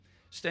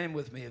Stand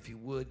with me if you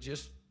would,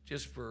 just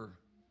for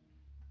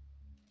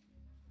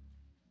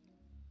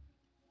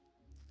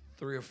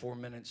 3 or 4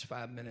 minutes,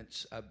 5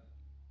 minutes.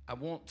 I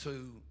want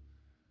to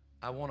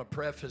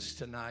preface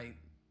tonight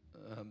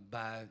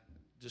by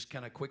just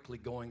kind of quickly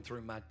going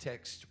through my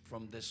text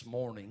from this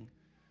morning.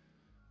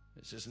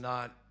 This is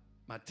not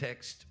my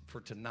text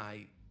for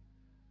tonight.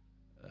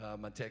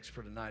 My text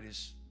for tonight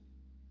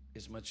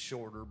is much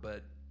shorter,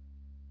 but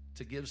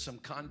to give some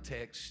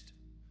context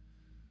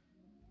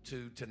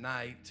to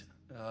tonight,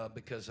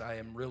 because I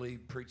am really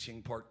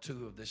preaching part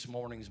 2 of this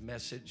morning's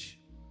message,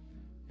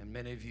 and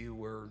many of you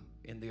were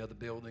in the other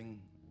building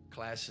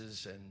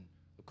classes, and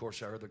of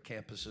course our other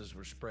campuses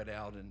were spread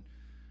out and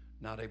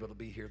not able to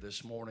be here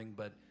this morning.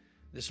 But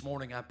this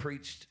morning I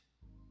preached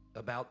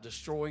about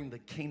destroying the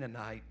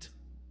Canaanite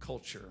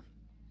culture,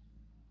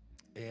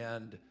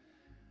 and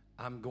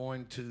I'm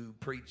going to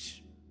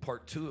preach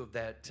part 2 of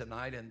that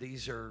tonight. And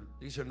these are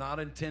not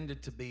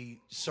intended to be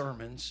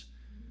sermons.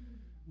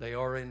 They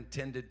are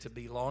intended to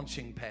be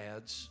launching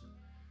pads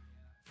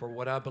for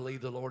what I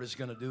believe the Lord is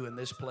going to do in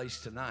this place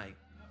tonight.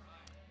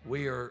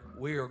 We are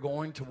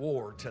going to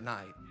war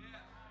tonight,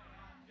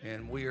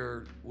 and we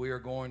are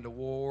going to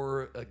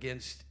war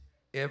against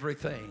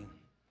everything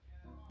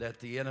that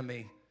the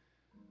enemy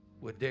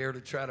would dare to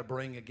try to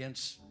bring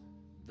against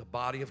the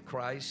body of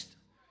Christ,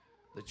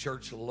 the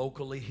church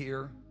locally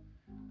here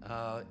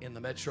in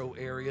the metro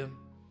area,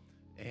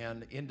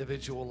 and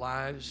individual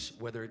lives,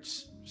 whether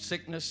it's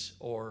sickness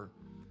or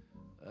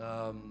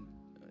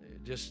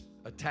just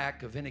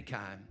attack of any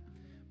kind.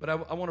 But I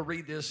want to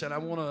read this, and I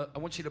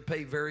want you to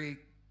pay very,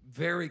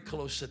 very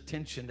close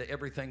attention to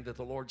everything that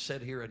the Lord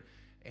said here.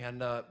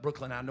 And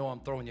Brooklyn, I know I'm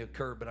throwing you a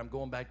curve, but I'm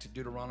going back to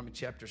Deuteronomy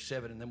chapter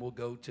 7, and then we'll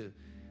go to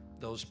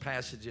those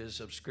passages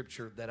of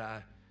Scripture that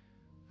I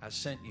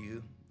sent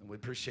you. And we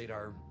appreciate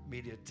our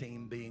media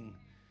team being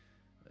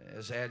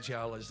as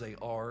agile as they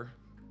are.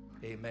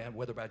 Amen.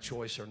 Whether by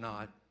choice or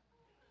not.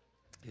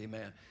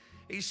 Amen.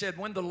 He said,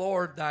 when the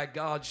Lord thy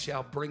God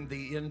shall bring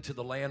thee into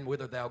the land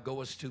whither thou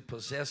goest to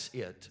possess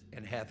it,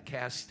 and hath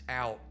cast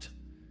out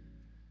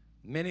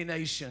many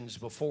nations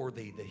before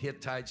thee, the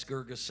Hittites,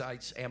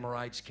 Girgashites,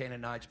 Amorites,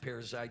 Canaanites,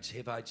 Perizzites,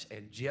 Hivites,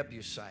 and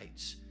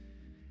Jebusites,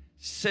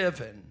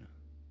 seven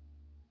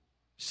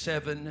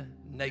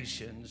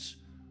nations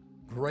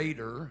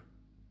greater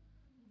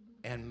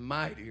and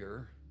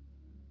mightier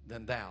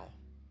than thou.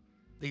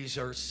 These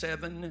are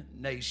 7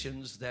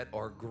 nations that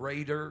are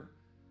greater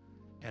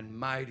and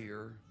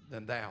mightier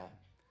than thou.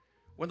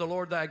 When the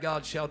Lord thy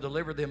God shall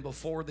deliver them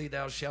before thee,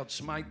 thou shalt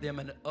smite them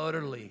and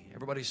utterly,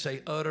 everybody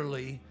say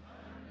utterly,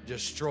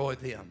 destroy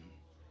them.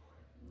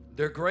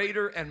 They're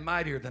greater and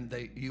mightier than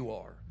you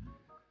are,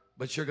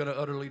 but you're going to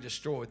utterly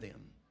destroy them.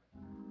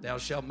 Thou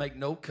shalt make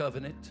no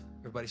covenant,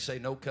 everybody say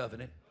no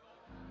covenant,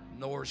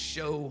 nor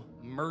show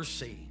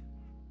mercy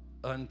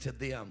unto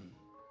them.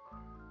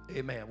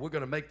 Amen. We're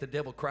going to make the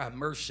devil cry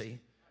mercy,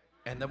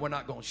 and then we're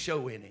not going to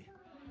show any.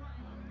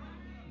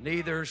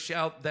 Neither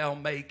shalt thou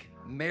make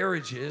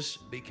marriages,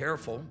 be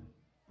careful,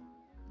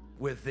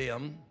 with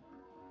them.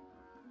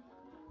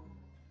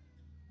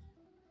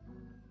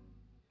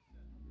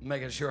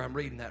 Making sure I'm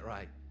reading that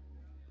right.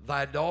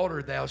 Thy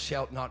daughter thou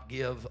shalt not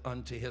give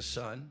unto his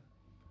son,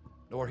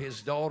 nor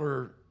his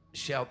daughter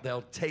shalt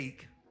thou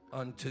take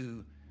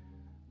unto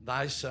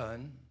thy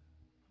son.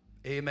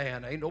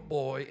 Amen. Ain't no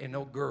boy, ain't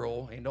no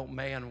girl, ain't no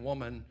man,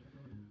 woman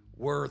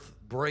worth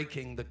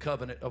breaking the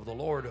covenant of the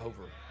Lord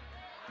over.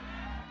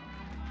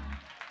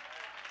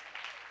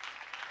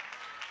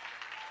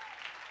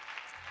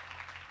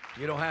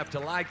 You don't have to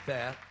like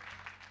that.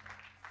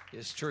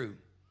 It's true.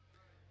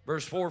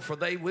 Verse 4, for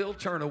they will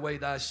turn away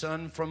thy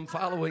son from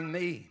following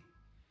me,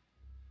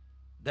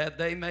 that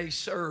they may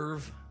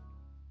serve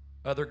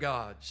other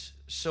gods.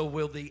 So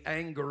will the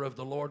anger of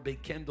the Lord be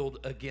kindled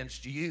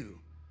against you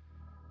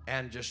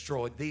and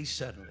destroy thee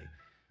suddenly.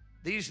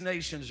 These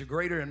nations are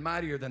greater and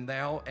mightier than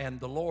thou,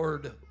 and the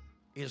Lord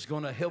is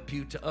going to help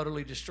you to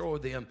utterly destroy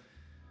them.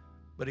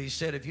 But he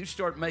said, if you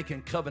start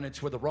making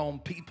covenants with the wrong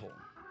people,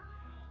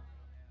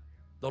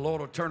 the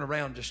Lord will turn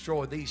around and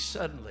destroy thee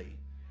suddenly.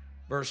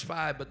 Verse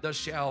 5, but thus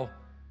shall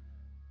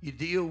you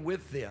deal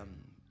with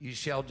them. You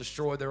shall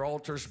destroy their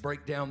altars,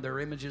 break down their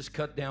images,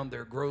 cut down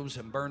their groves,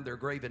 and burn their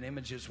graven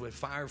images with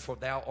fire, for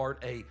thou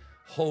art a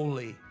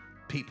holy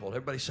people.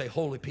 Everybody say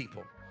holy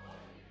people.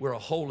 We're a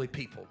holy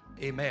people.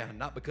 Amen.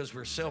 Not because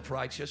we're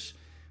self-righteous,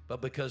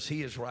 but because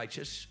he is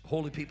righteous.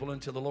 Holy people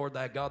unto the Lord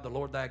thy God. The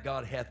Lord thy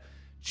God hath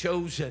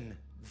chosen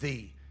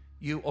thee.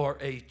 You are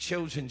a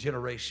chosen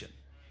generation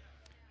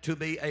to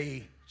be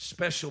a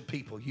special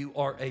people. You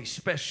are a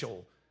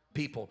special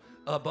people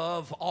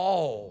above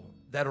all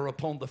that are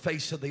upon the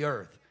face of the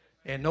earth,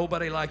 and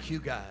nobody like you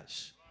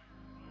guys.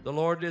 The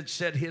Lord did not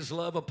set his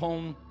love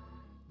upon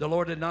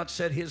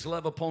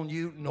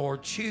you, nor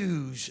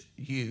choose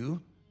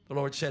you. The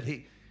Lord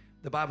said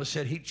the Bible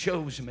said he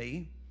chose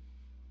me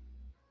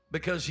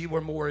because you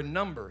were more in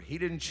number. He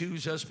didn't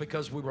choose us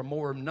because we were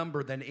more in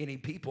number than any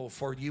people,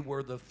 for you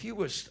were the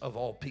fewest of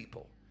all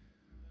people.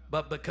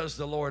 but because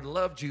the Lord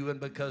loved you and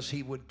because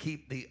he would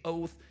keep the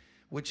oath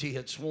which he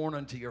had sworn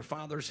unto your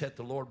fathers, hath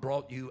the Lord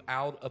brought you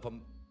out of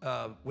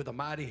with a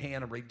mighty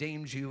hand and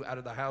redeemed you out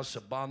of the house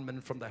of bondmen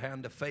from the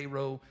hand of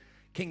Pharaoh,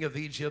 king of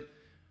Egypt.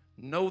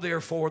 Know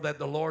therefore that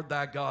the Lord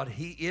thy God,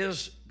 he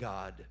is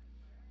God,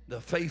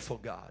 the faithful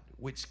God,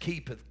 which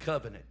keepeth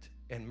covenant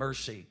and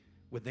mercy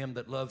with them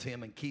that love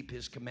him and keep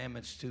his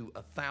commandments to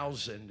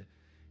 1,000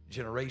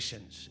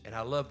 generations. And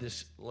I love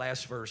this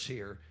last verse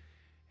here.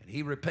 And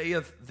he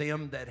repayeth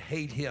them that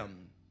hate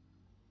him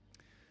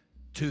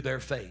to their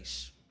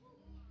face,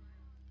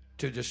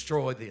 to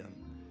destroy them.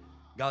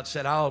 God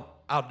said, I'll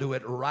do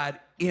it right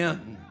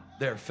in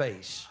their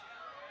face.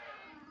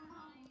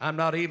 I'm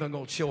not even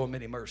going to show them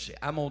any mercy.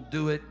 I'm going to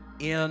do it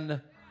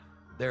in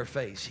their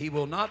face. He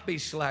will not be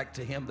slack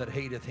to him that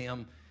hateth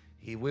him.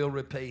 He will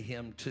repay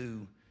him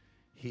to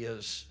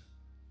his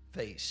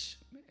face.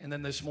 And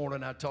then this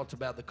morning I talked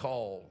about the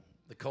call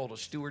to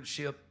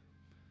stewardship.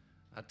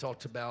 I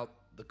talked about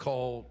the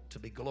call to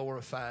be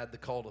glorified, the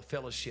call to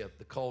fellowship,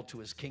 the call to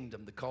his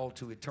kingdom, the call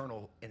to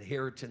eternal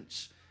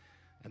inheritance,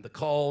 and the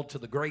call to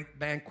the great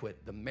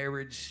banquet, the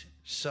marriage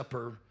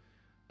supper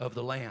of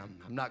the Lamb.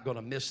 I'm not going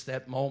to miss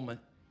that moment.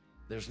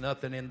 There's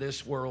nothing in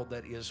this world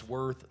that is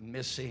worth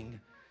missing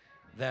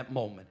that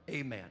moment.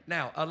 Amen.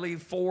 Now, I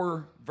leave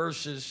 4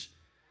 verses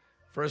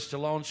for us to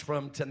launch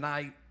from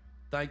tonight.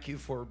 Thank you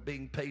for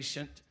being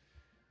patient.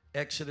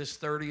 Exodus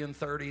 30 and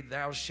 30,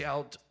 thou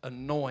shalt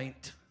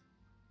anoint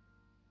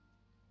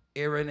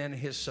Aaron and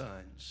his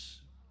sons.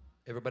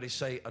 Everybody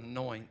say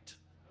anoint.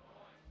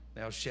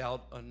 Thou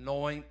shalt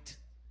anoint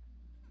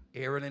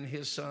Aaron and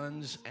his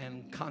sons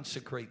and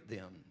consecrate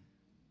them,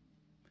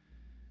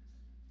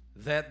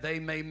 that they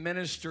may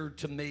minister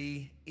to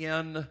me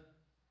in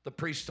the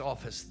priest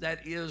office.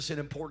 That is an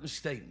important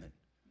statement.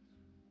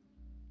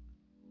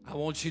 I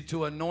want you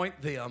to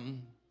anoint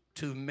them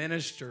to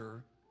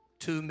minister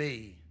to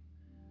me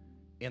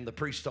in the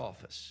priest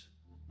office.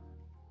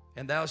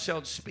 And thou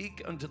shalt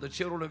speak unto the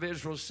children of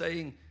Israel,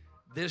 saying,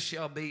 this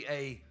shall be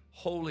a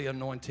holy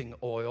anointing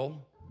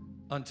oil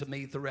unto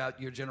me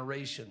throughout your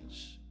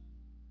generations.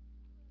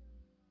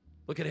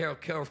 Look at how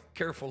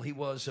careful he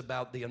was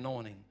about the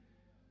anointing.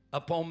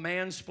 Upon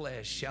man's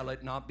flesh shall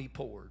it not be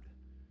poured,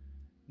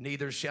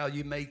 neither shall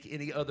you make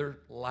any other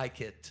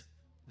like it.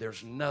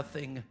 There's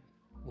nothing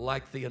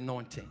like the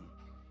anointing.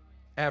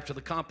 After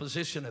the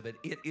composition of it,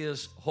 it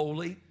is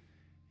holy,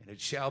 and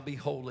it shall be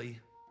holy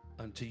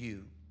unto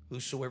you.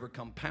 Whosoever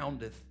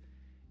compoundeth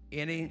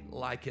any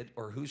like it,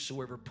 or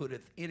whosoever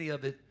putteth any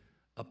of it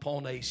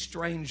upon a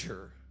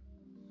stranger.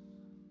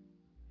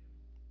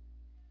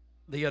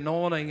 The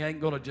anointing ain't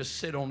going to just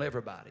sit on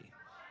everybody,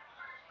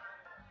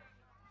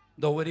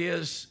 though it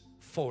is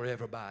for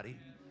everybody.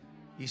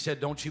 He said,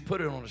 don't you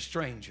put it on a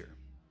stranger.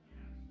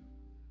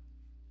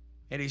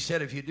 And he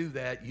said, if you do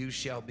that, you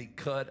shall be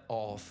cut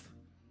off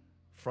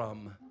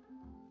from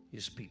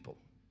his people.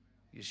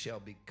 You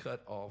shall be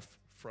cut off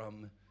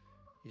from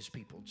his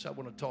people. So I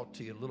want to talk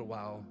to you a little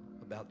while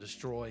about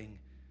destroying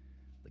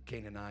the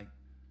Canaanite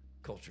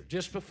culture.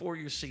 Just before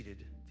you're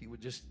seated, if you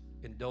would just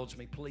indulge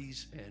me,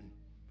 please, and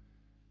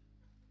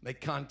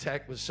make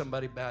contact with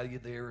somebody by you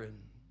there, and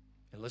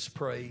let's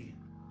pray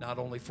not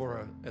only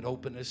for an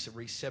openness and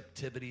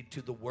receptivity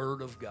to the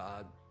Word of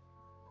God,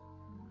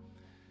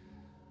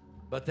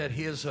 but that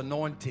his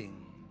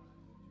anointing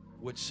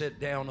would sit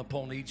down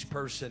upon each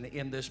person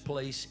in this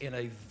place in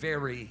a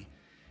very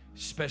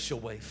special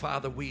way.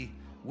 Father, we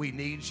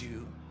need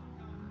you.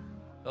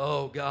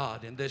 Oh,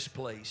 God, in this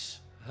place.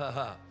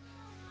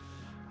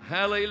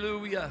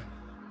 Hallelujah.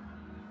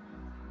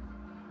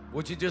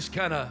 Would you just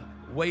kind of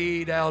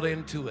wade out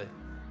into it?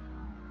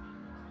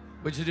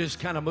 Would you just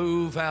kind of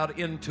move out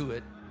into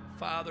it?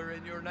 Father,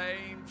 in your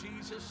name,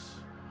 Jesus,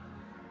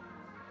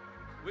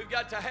 we've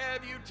got to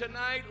have you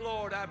tonight,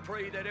 Lord. I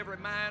pray that every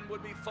mind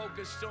would be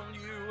focused on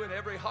you, and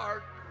every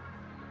heart,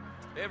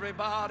 every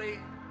body,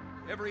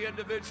 every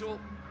individual.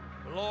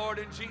 Lord,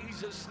 in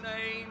Jesus'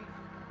 name,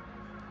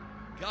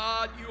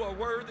 God, you are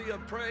worthy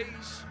of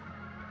praise.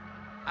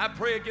 I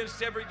pray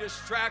against every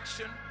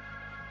distraction.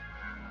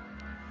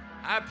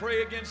 I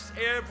pray against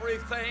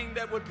everything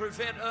that would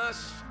prevent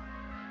us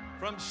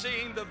from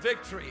seeing the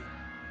victory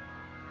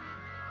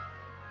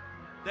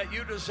that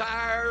you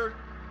desire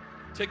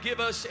to give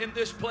us in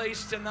this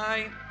place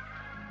tonight.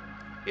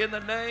 In the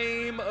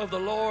name of the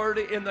Lord,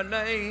 in the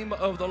name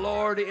of the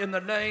Lord, in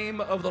the name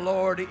of the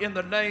Lord, in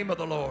the name of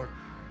the Lord.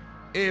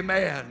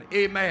 Amen.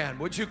 Amen.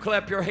 Would you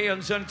clap your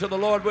hands unto the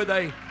Lord with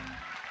a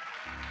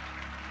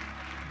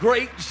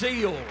great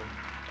zeal?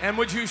 And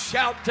would you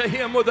shout to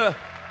him with a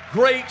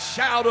great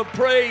shout of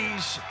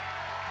praise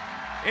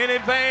in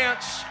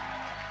advance?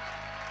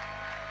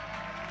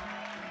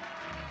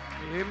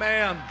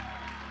 Amen.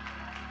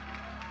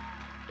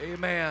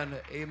 Amen.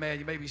 Amen.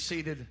 You may be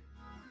seated.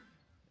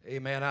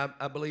 Amen.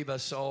 I believe I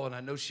saw, and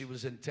I know she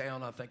was in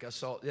town. I think I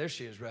saw, there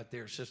she is right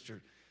there,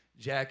 Sister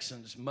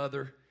Jackson's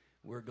mother.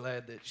 We're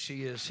glad that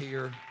she is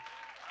here,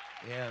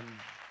 and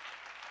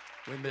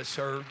we miss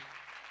her.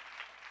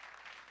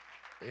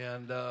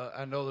 And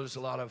I know there's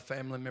a lot of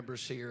family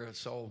members here. I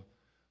saw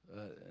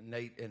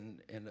Nate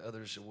and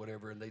others or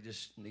whatever, and they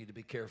just need to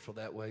be careful.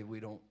 That way we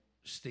don't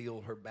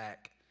steal her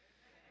back,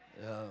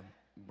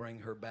 bring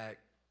her back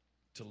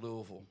to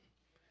Louisville.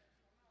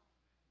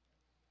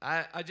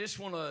 I just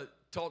want to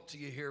talk to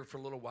you here for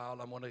a little while.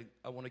 I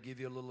want to give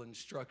you a little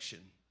instruction.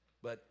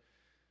 But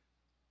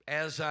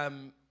as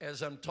I'm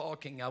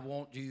talking, I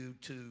want you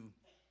to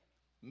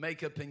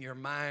make up in your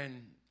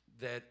mind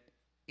that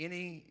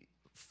any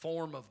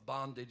form of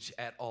bondage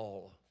at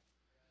all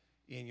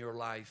in your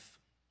life,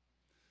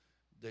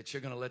 that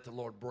you're going to let the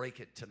Lord break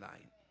it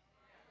tonight.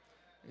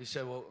 You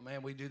say, well,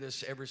 man, we do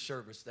this every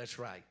service. That's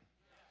right.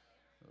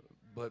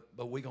 But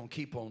we're going to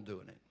keep on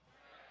doing it.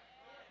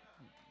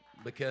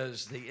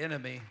 Because the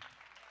enemy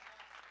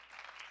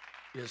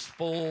is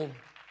full.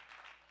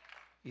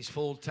 He's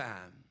full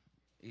time.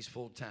 He's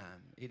full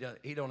time. He don't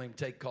even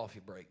take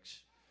coffee breaks.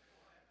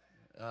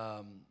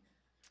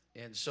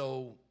 And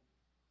so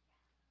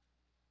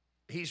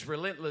he's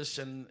relentless,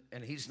 and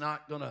he's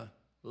not going to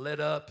let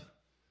up.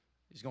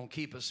 He's going to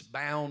keep us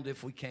bound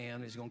if we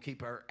can. He's going to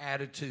keep our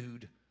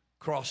attitude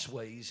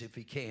crossways if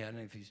he can.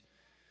 If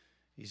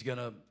he's going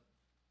to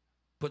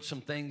put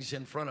some things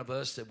in front of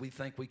us that we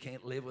think we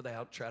can't live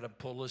without, try to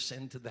pull us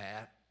into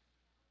that,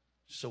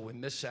 so we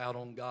miss out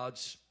on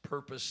God's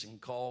purpose and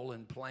call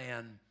and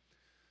plan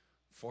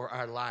for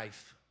our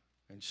life.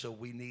 And so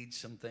we need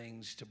some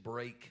things to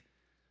break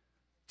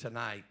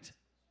tonight.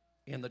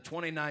 In the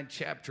 29th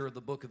chapter of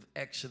the book of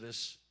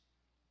Exodus,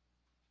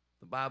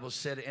 the Bible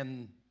said,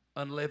 "And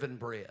unleavened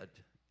bread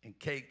and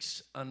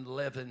cakes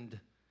unleavened,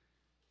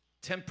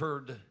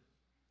 tempered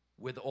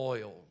with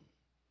oil,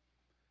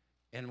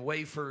 and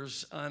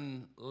wafers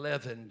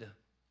unleavened,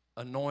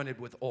 anointed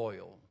with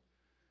oil.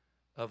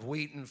 Of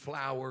wheaten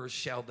flour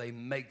shall they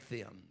make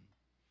them."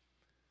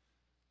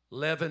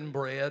 Leavened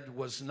bread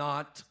was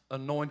not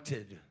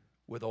anointed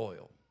with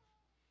oil.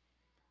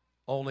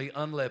 Only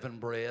unleavened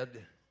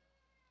bread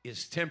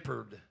is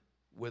tempered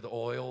with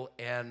oil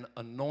and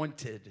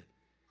anointed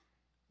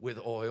with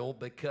oil,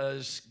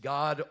 because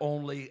God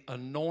only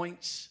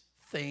anoints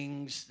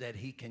things that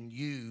he can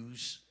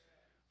use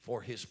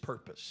for his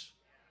purpose.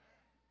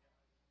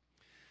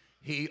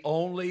 He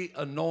only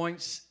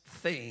anoints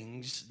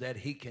things that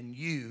he can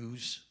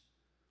use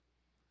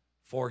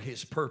for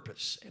his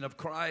purpose. And of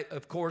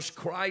course,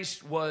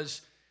 Christ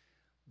was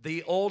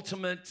the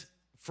ultimate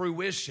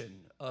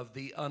fruition of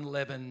the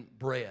unleavened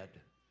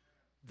bread.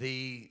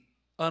 The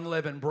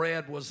unleavened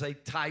bread was a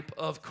type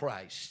of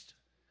Christ,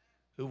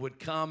 who would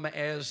come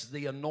as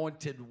the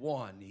anointed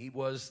one. He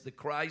was the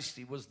Christ.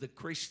 He was the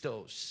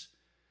Christos.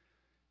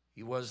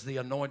 He was the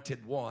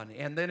anointed one.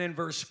 And then in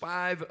verse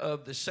 5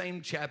 of the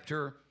same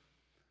chapter,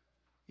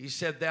 he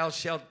said, "Thou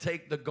shalt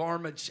take the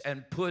garments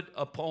and put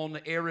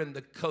upon Aaron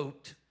the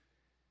coat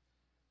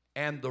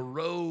and the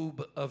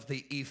robe of the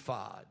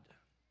ephod."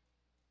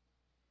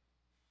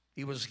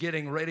 He was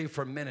getting ready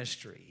for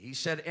ministry. He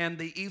said, "And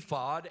the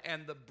ephod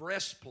and the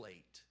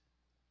breastplate,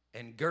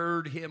 and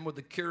gird him with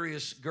the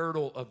curious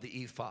girdle of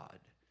the ephod.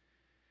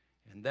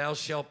 And thou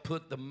shalt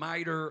put the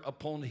mitre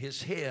upon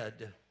his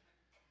head,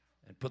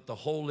 and put the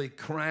holy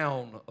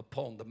crown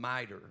upon the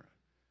mitre.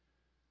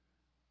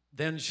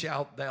 Then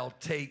shalt thou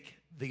take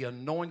the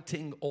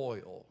anointing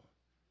oil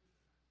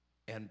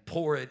and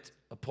pour it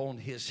upon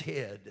his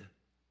head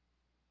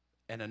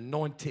and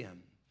anoint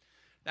him."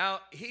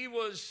 Now, he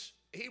was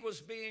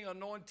being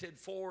anointed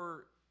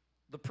for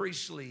the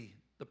priestly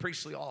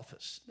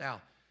office.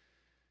 Now,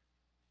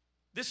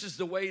 this is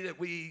the way that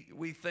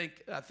we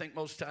think. I think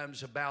most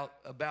times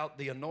about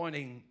the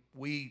anointing.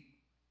 We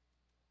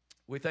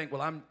think,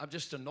 well, I'm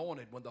just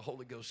anointed when the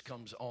Holy Ghost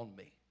comes on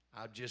me.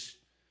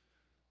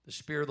 The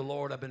Spirit of the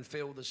Lord, I've been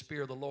filled with the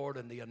Spirit of the Lord,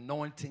 and the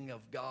anointing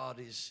of God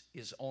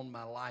is on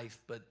my life.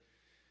 But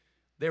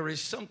there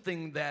is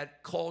something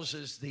that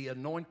causes the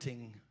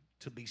anointing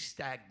to be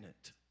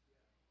stagnant.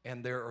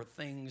 And there are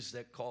things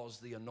that cause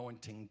the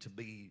anointing to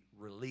be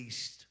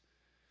released.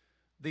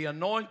 The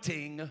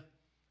anointing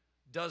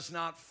does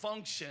not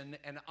function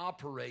and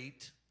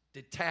operate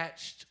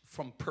detached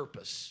from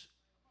purpose.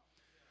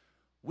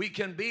 We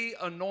can be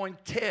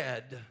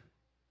anointed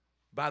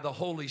by the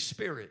Holy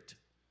Spirit,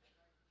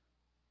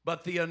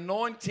 but the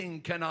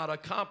anointing cannot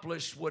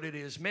accomplish what it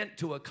is meant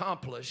to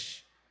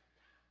accomplish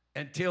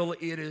until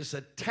it is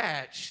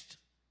attached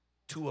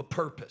to a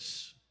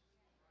purpose.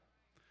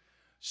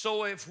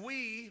 So if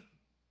we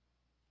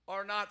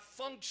are not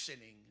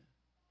functioning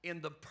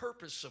in the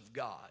purpose of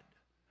God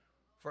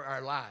for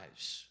our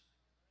lives,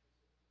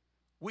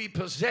 we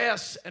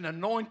possess an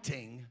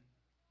anointing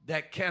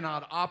that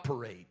cannot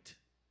operate,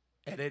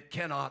 and it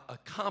cannot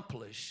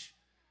accomplish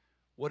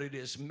what it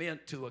is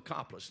meant to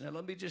accomplish. Now,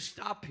 let me just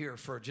stop here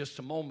for just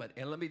a moment,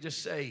 and let me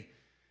just say,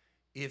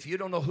 if you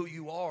don't know who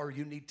you are,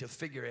 you need to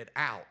figure it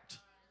out.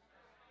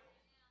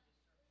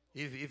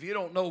 If you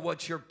don't know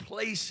what your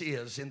place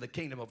is in the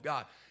kingdom of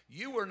God,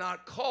 you were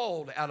not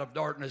called out of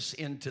darkness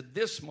into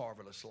this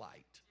marvelous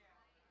light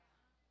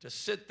to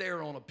sit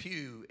there on a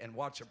pew and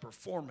watch a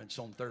performance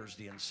on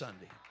Thursday and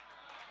Sunday.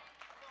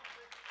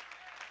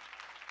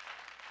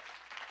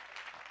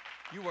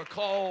 You were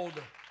called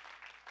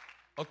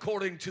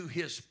according to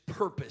his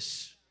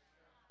purpose.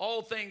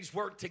 All things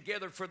work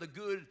together for the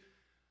good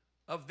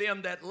of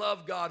them that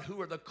love God, who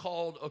are the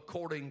called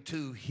according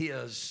to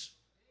his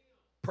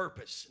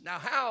purpose. Now,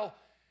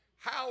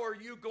 how are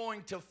you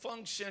going to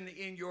function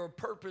in your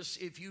purpose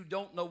if you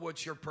don't know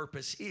what your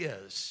purpose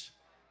is?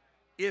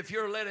 If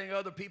you're letting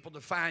other people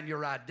define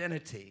your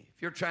identity,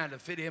 if you're trying to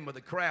fit in with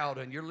the crowd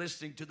and you're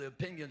listening to the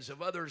opinions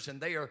of others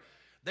and they are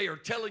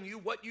telling you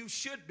what you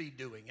should be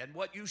doing and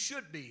what you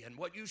should be and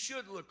what you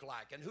should look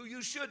like and who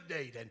you should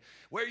date and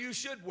where you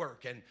should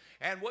work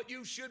and what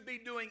you should be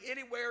doing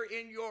anywhere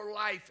in your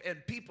life,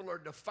 and people are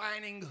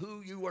defining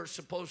who you are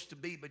supposed to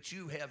be, but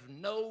you have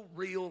no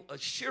real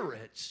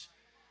assurance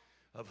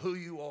of who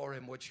you are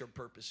and what your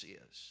purpose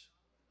is.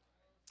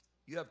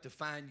 You have to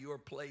find your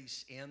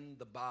place in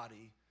the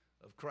body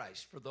of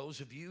Christ. For those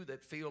of you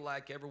that feel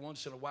like every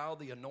once in a while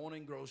the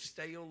anointing grows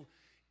stale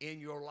in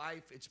your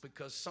life, it's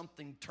because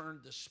something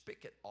turned the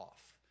spigot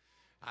off.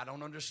 I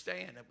don't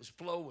understand. It was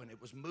flowing,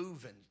 it was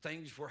moving,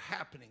 things were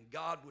happening,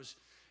 God was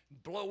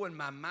blowing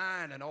my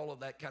mind and all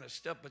of that kind of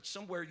stuff, but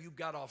somewhere you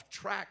got off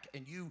track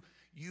and you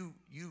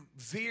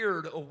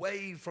veered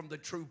away from the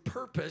true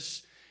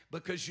purpose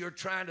because you're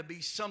trying to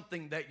be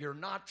something that you're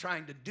not,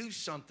 trying to do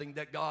something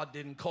that God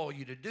didn't call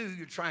you to do.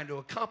 You're trying to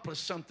accomplish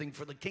something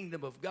for the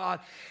kingdom of God,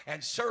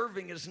 and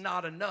serving is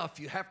not enough.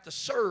 You have to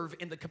serve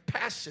in the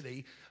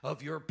capacity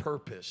of your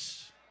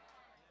purpose.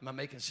 Am I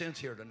making sense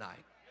here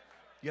tonight?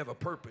 You have a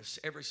purpose.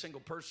 Every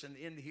single person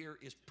in here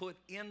is put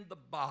in the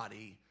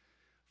body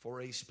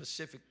for a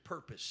specific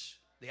purpose.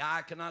 The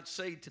eye cannot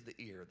say to the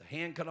ear, the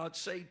hand cannot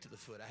say to the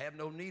foot, I have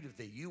no need of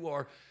thee. You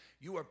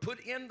are put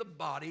in the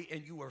body,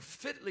 and you are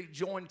fitly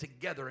joined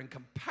together and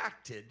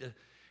compacted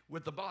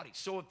with the body.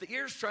 So if the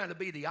ear's trying to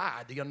be the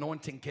eye, the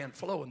anointing can't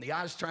flow. And the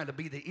eye's trying to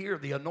be the ear,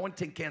 the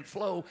anointing can't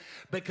flow,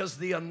 because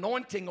the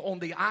anointing on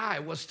the eye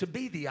was to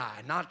be the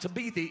eye, not to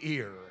be the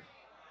ear.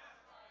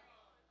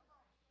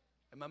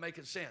 Am I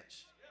making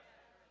sense?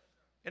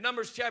 In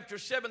Numbers chapter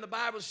 7, the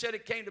Bible said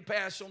it came to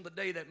pass on the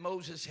day that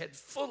Moses had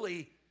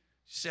fully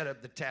set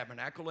up the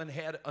tabernacle and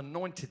had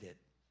anointed it.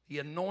 He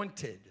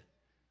anointed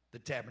the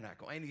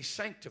tabernacle, and he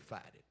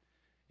sanctified it.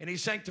 And he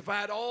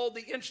sanctified all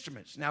the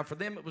instruments. Now, for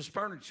them it was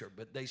furniture,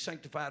 but they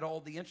sanctified all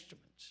the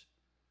instruments.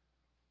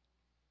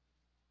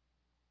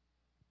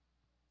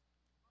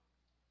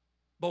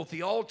 Both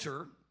the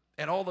altar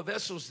and all the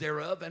vessels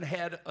thereof, and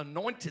had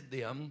anointed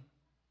them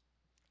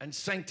and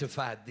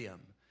sanctified them.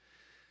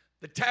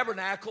 The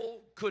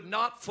tabernacle could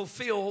not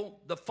fulfill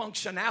the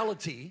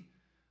functionality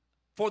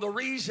for the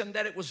reason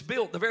that it was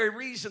built. The very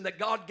reason that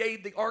God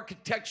gave the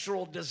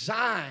architectural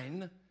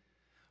design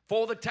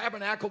for the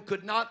tabernacle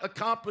could not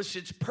accomplish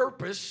its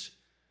purpose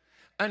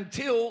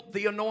until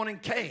the anointing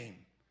came.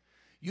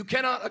 You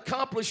cannot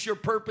accomplish your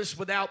purpose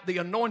without the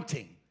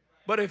anointing.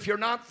 But if you're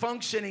not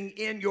functioning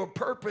in your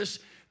purpose,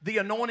 the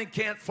anointing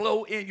can't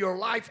flow in your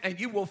life, and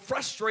you will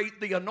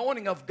frustrate the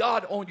anointing of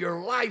God on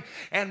your life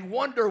and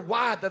wonder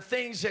why the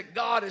things that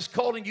God is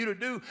calling you to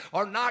do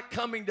are not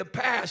coming to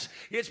pass.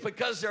 It's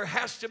because there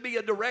has to be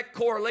a direct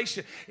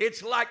correlation.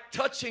 It's like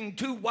touching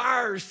two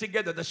wires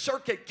together. The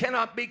circuit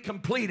cannot be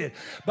completed.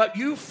 But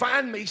you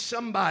find me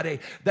somebody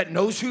that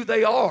knows who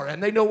they are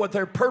and they know what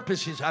their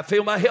purpose is. I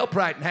feel my help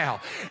right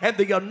now. And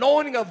the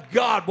anointing of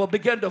God will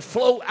begin to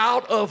flow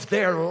out of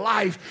their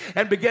life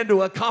and begin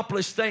to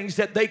accomplish things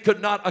that they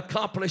could not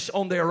accomplish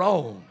on their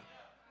own.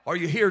 Are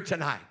you here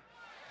tonight?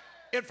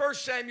 In 1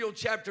 Samuel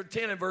chapter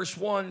 10 and verse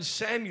 1,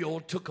 Samuel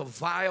took a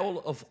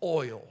vial of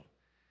oil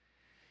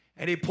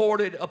and he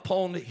poured it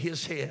upon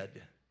his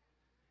head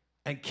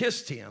and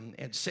kissed him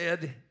and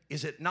said,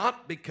 is it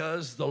not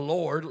because the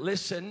Lord,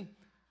 listen,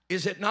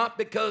 is it not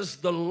because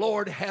the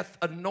Lord hath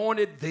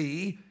anointed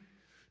thee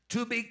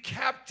to be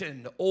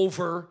captain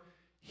over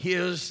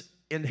his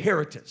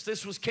inheritance?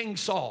 This was King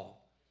Saul.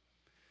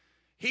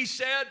 He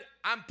said,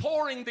 I'm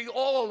pouring the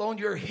oil on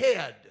your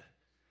head.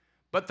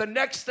 But the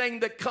next thing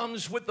that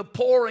comes with the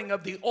pouring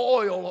of the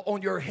oil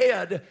on your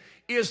head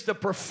is the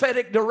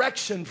prophetic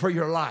direction for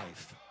your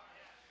life.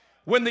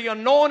 When the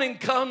anointing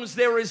comes,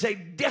 there is a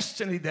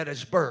destiny that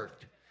is birthed.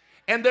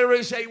 And there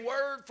is a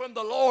word from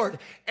the Lord.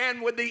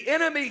 And when the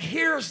enemy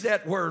hears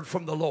that word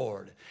from the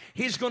Lord,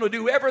 he's going to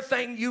do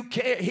everything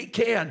he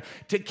can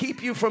to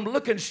keep you from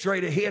looking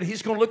straight ahead.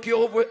 He's going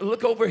to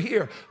look over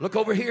here. Look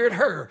over here at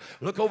her.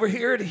 Look over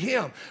here at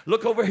him.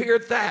 Look over here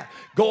at that.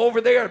 Go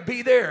over there.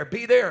 Be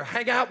there.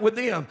 Hang out with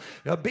them.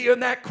 Be in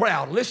that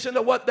crowd. Listen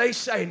to what they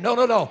say.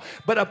 No.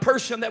 But a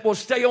person that will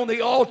stay on the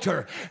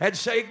altar and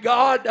say,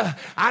 God,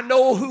 I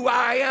know who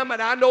I am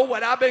and I know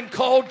what I've been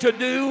called to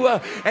do.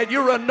 And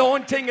your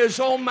anointing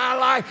is on my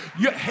life.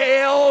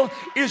 Hell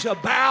is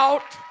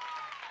about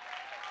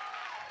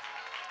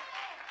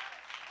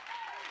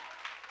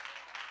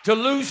to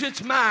lose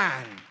its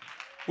mind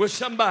with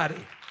somebody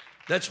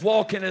that's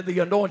walking in the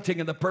anointing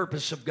and the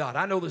purpose of God.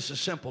 I know this is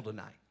simple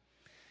tonight.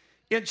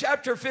 In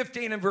chapter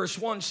 15 and verse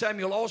 1,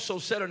 Samuel also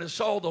said unto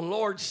Saul, the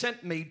Lord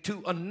sent me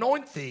to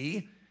anoint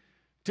thee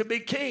to be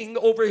king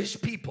over his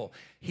people.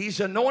 He's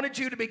anointed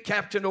you to be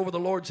captain over the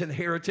Lord's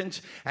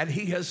inheritance, and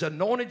he has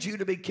anointed you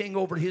to be king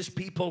over his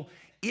people,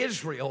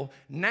 Israel.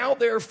 Now,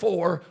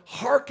 therefore,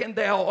 hearken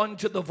thou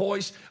unto the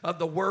voice of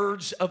the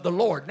words of the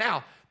Lord.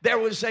 Now, there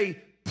was a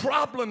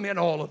problem in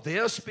all of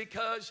this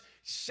because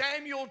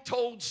Samuel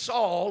told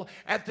Saul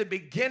at the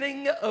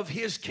beginning of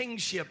his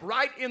kingship,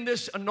 right in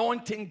this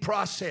anointing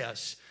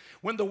process,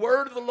 when the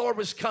word of the Lord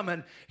was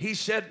coming, he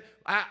said,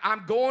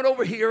 I'm going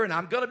over here and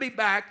I'm going to be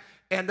back,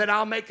 and then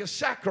I'll make a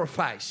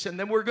sacrifice, and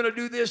then we're going to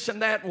do this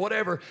and that and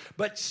whatever.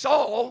 But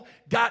Saul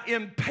got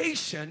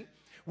impatient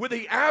with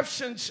the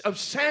absence of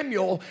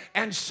Samuel,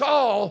 and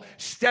Saul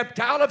stepped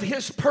out of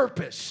his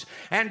purpose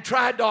and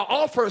tried to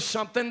offer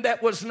something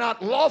that was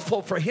not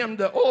lawful for him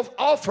to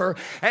offer,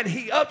 and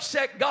he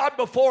upset God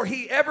before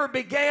he ever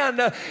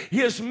began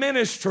his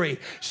ministry.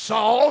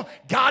 Saul,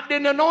 God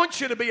didn't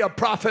anoint you to be a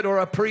prophet or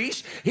a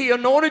priest. He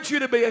anointed you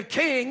to be a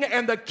king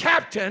and the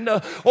captain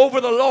over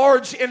the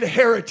Lord's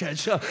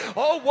inheritance.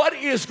 Oh, what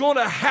is going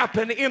to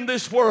happen in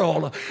this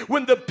world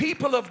when the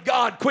people of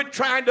God quit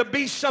trying to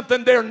be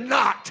something they're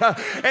not,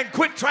 and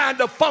quit trying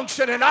to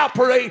function and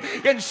operate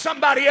in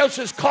somebody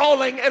else's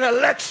calling and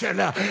election,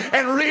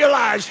 and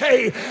realize,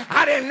 hey,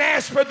 I didn't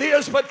ask for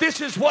this, but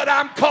this is what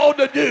I'm called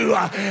to do,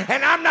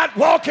 and I'm not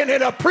walking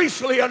in a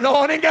priestly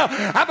anointing.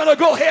 I'm going to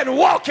go ahead and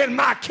walk in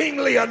my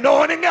kingly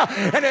anointing,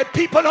 and if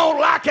people don't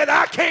like it,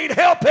 I can't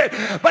help it,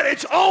 but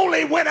it's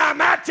only when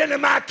I'm acting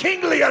in my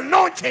kingly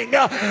anointing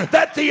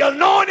that the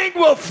anointing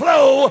will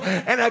flow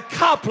and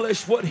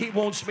accomplish what he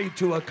wants me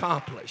to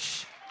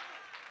accomplish.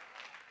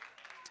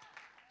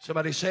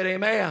 Somebody said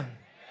amen. Amen.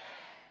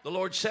 The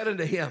Lord said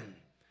unto him,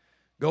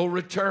 go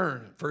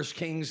return, 1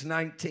 Kings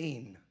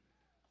 19,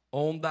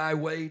 on thy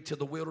way to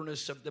the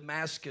wilderness of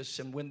Damascus,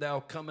 and when thou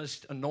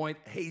comest, anoint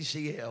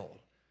Hazael.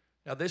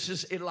 Now this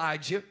is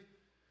Elijah.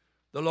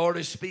 The Lord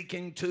is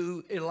speaking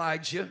to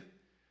Elijah,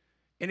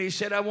 and he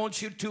said, I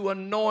want you to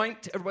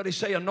anoint, everybody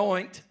say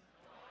anoint,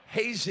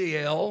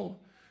 Hazael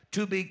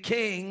to be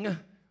king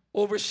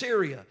over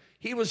Syria.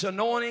 He was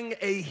anointing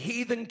a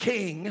heathen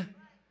king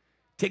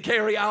to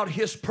carry out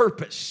his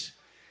purpose,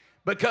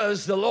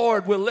 because the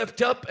Lord will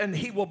lift up and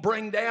he will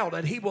bring down,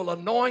 and he will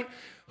anoint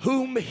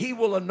whom he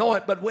will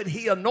anoint. But when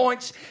he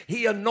anoints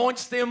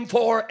them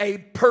for a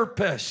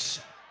purpose.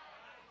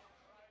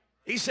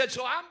 He said,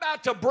 so I'm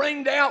about to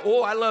bring down,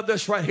 oh, I love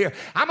this right here.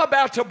 I'm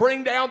about to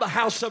bring down the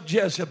house of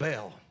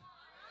Jezebel.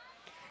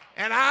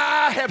 And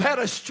I have had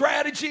a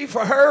strategy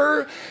for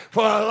her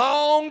for a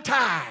long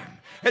time.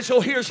 And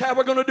so here's how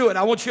we're going to do it.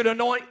 I want you to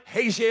anoint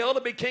Hazael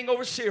to be king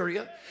over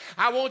Syria.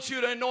 I want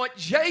you to anoint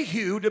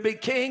Jehu to be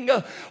king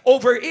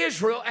over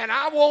Israel. And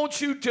I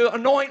want you to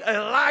anoint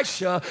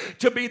Elisha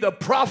to be the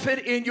prophet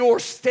in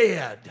your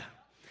stead.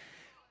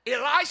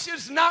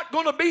 Elisha's not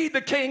going to be the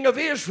king of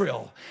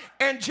Israel,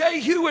 and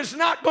Jehu is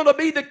not going to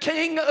be the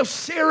king of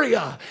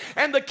Syria,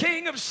 and the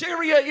king of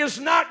Syria is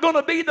not going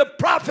to be the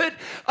prophet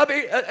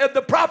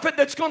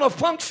that's going to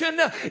function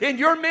in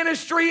your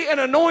ministry and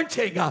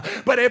anointing.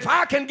 But if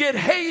I can get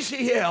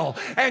Hazael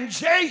and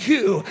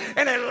Jehu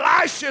and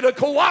Elisha to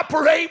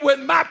cooperate with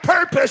my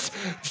purpose,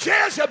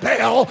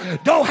 Jezebel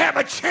don't have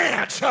a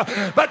chance,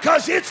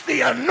 because it's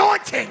the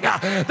anointing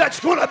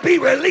that's going to be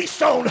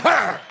released on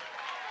her.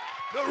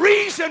 The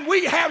reason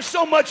we have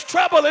so much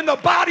trouble in the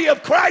body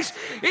of Christ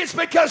is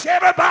because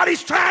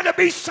everybody's trying to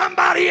be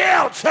somebody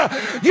else.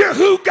 You're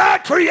who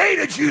God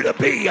created you to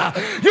be.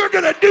 You're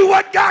going to do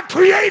what God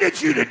created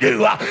you to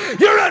do.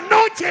 You're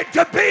anointed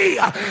to be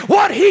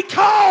what he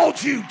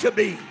called you to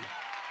be.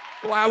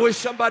 Oh, I wish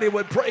somebody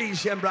would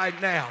praise him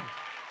right now.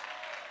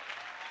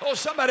 Oh,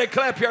 somebody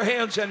clap your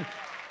hands and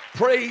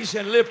praise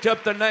and lift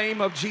up the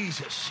name of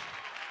Jesus.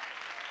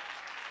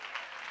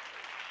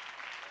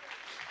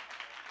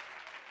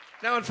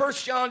 Now in 1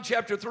 John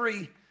chapter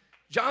 3,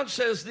 John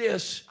says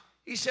this.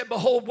 He said,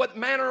 behold, what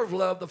manner of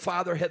love the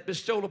Father hath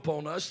bestowed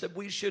upon us, that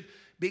we should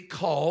be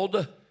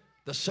called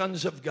the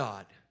sons of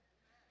God.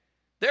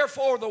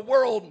 Therefore the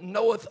world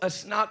knoweth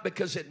us not,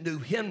 because it knew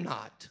him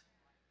not.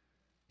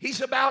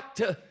 He's about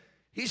to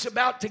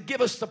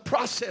give us the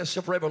process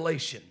of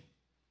revelation.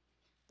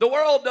 The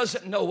world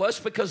doesn't know us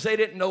because they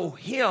didn't know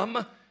him,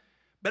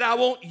 but I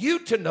want you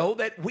to know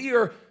that we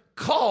are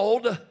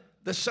called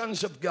the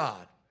sons of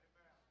God.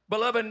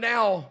 Beloved,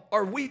 now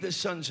are we the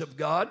sons of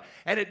God,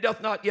 and it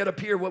doth not yet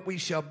appear what we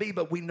shall be,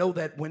 but we know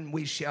that when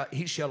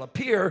he shall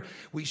appear,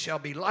 we shall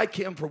be like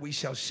him, for we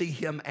shall see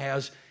him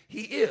as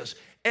he is.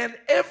 And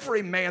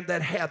every man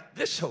that hath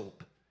this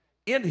hope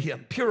in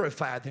him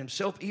purifieth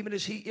himself, even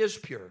as he is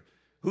pure.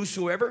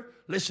 Whosoever,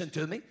 listen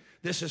to me,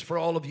 this is for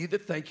all of you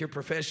that think your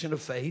profession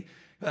of faith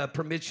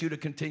permits you to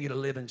continue to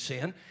live in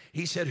sin.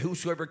 He said,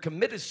 whosoever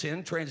committeth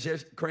sin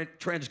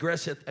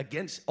transgresseth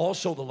against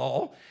also the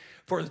law.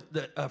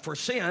 For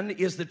sin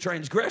is the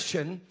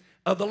transgression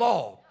of the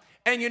law.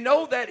 And you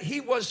know that he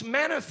was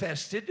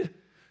manifested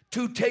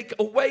to take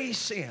away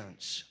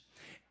sins.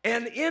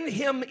 And in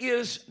him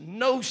is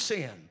no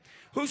sin.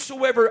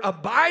 Whosoever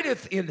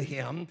abideth in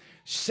him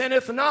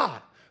sinneth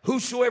not.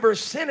 Whosoever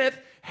sinneth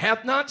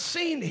hath not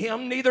seen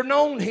him, neither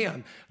known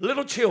him.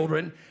 Little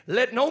children,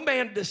 let no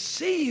man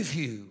deceive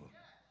you.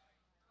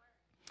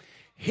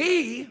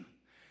 He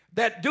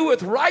that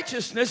doeth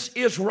righteousness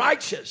is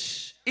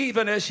righteous,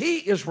 even as he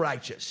is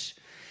righteous.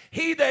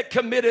 He that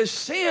committeth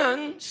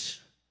sin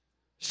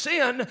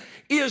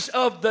is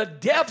of the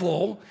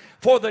devil,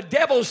 for the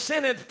devil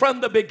sinneth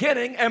from the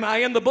beginning. Am I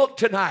in the book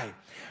tonight?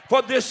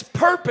 For this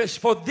purpose.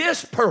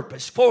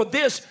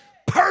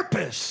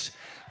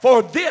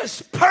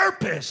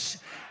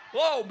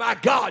 Oh my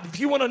God, if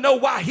you want to know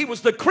why he was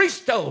the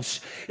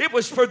Christos, it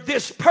was for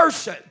this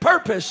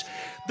purpose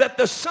that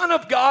the Son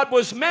of God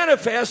was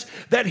manifest,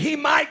 that he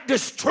might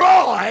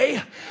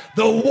destroy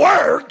the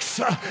works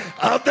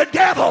of the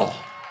devil.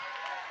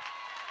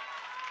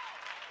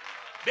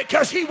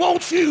 Because he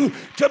wants you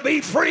to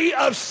be free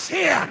of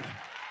sin.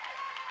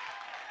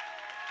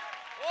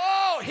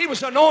 He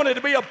was anointed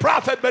to be a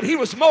prophet, but he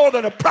was more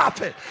than a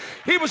prophet.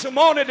 He was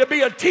anointed to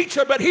be a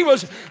teacher, but he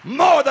was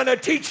more than a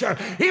teacher.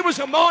 He was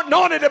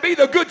anointed to be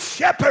the good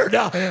shepherd,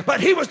 but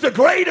he was the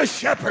greatest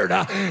shepherd.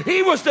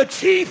 He was the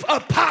chief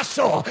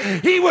apostle.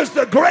 He was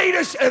the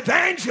greatest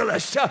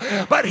evangelist,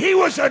 but he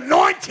was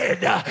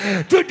anointed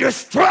to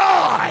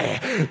destroy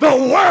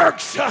the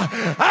works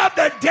of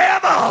the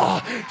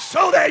devil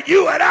so that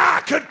you and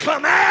I could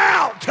come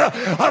out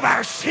of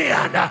our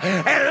sin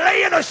and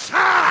lay it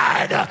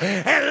aside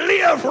and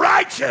live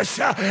righteous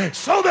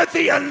so that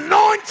the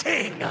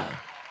anointing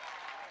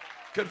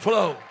could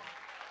flow.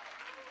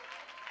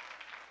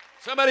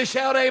 Somebody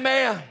shout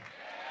amen.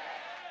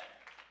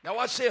 Now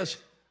watch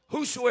this.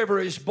 Whosoever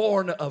is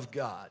born of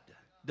God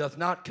doth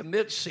not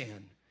commit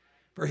sin,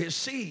 for his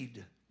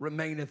seed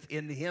remaineth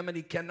in him, and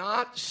he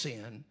cannot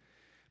sin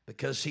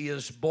because he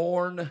is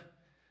born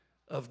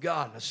of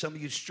God. Now some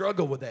of you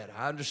struggle with that.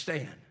 I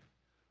understand.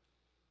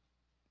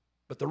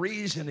 But the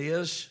reason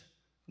is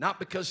not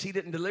because he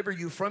didn't deliver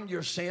you from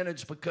your sin.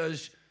 It's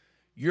because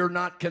you're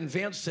not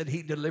convinced that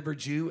he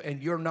delivered you,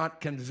 and you're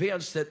not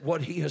convinced that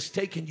what he has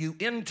taken you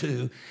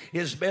into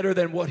is better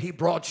than what he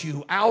brought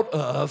you out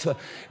of.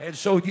 And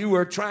so you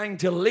are trying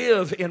to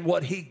live in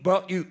what he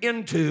brought you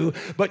into,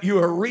 but you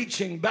are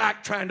reaching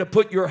back trying to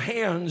put your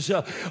hands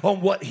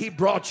on what he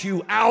brought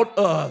you out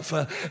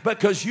of,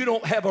 because you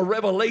don't have a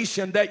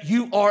revelation that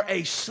you are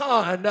a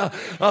son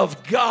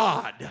of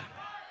God.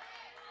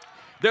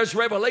 There's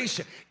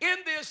revelation. In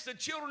this, the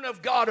children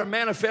of God are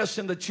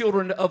manifesting the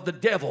children of the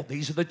devil.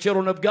 These are the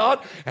children of God,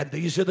 and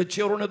these are the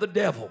children of the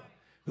devil.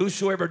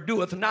 Whosoever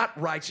doeth not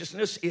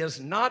righteousness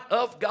is not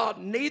of God,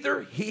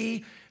 neither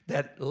he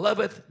that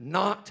loveth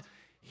not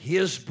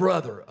his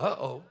brother.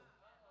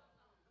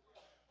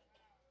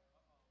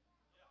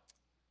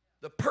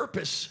 The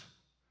purpose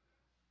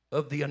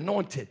of the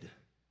anointed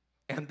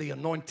and the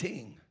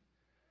anointing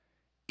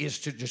is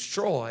to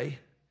destroy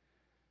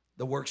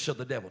the works of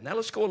the devil. Now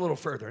let's go a little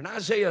further. In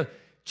Isaiah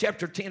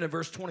chapter 10 and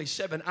verse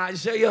 27,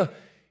 Isaiah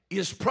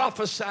is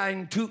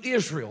prophesying to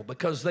Israel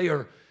because they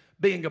are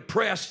being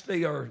oppressed,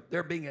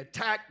 they're being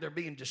attacked, they're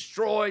being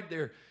destroyed,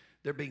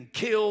 they're being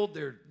killed,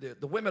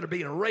 the women are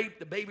being raped,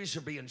 the babies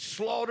are being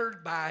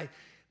slaughtered by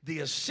the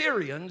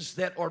Assyrians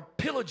that are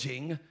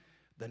pillaging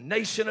the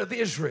nation of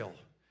Israel.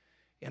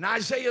 And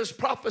Isaiah is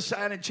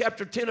prophesying in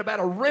chapter 10 about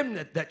a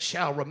remnant that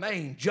shall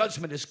remain.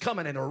 Judgment is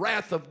coming and the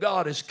wrath of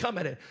God is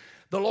coming. And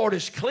the Lord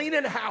is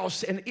cleaning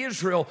house in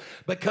Israel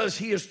because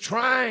he is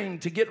trying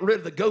to get rid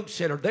of the goats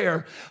that are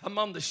there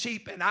among the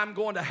sheep. And I'm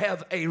going to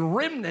have a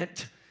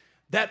remnant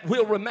that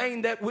will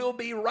remain, that will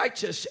be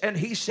righteous. And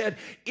he said,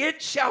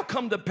 it shall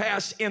come to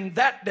pass in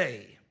that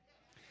day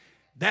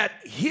that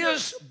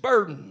his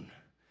burden,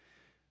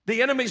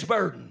 the enemy's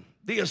burden,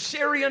 the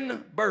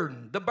Assyrian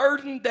burden, the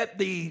burden that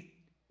the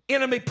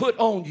enemy put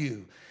on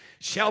you,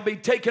 shall be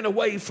taken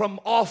away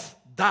from off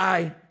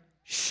thy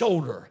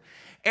shoulder,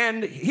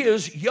 and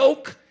his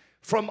yoke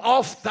from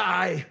off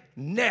thy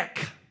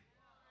neck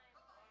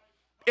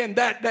in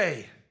that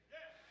day.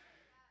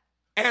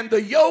 And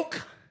the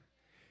yoke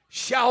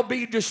shall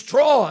be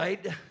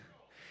destroyed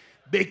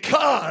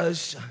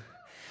because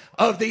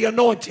of the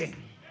anointing.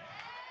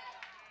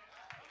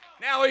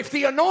 Now, if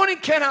the anointing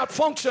cannot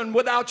function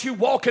without you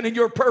walking in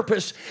your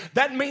purpose,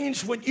 that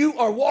means when you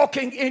are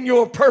walking in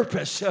your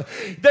purpose,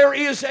 there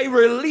is a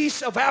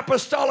release of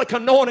apostolic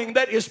anointing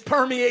that is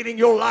permeating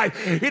your life.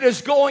 It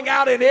is going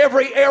out in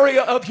every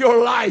area of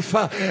your life,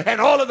 and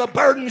all of the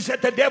burdens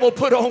that the devil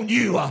put on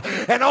you,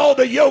 and all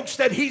the yokes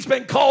that he's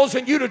been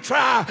causing you to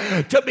try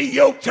to be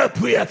yoked up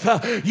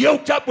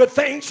with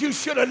things you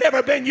should have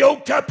never been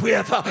yoked up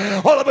with.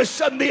 All of a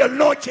sudden, the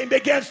anointing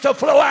begins to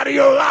flow out of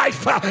your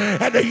life,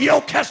 and the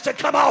yoke has to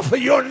come off of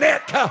your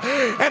neck,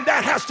 and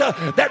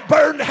that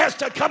burden has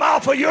to come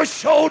off of your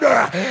shoulder.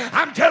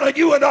 I'm telling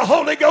you in the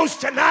Holy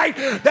Ghost tonight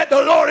that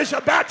the Lord is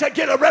about to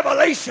get a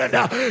revelation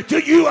to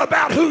you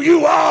about who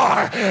you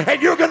are, and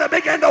you're going to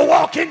begin to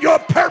walk in your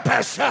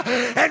purpose,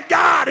 and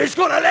God is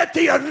going to let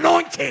the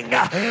anointing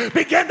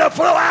begin to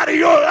flow out of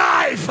your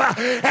life,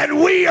 and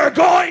we are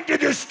going to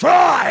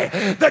destroy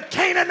the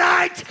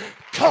Canaanite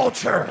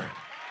culture.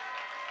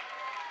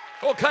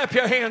 Oh, clap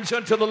your hands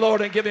unto the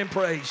Lord and give him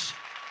praise.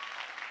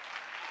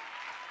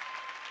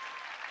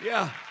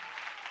 Yeah.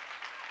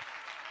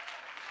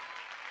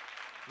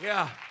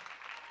 Yeah.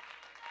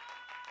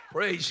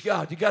 Praise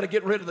God. You got to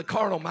get rid of the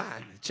carnal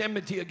mind. It's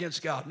enmity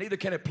against God. Neither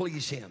can it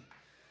please him.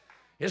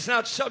 It's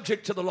not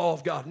subject to the law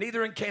of God.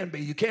 Neither it can be.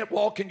 You can't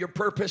walk in your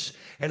purpose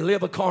and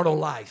live a carnal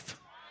life.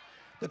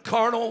 The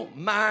carnal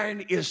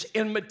mind is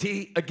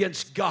enmity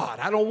against God.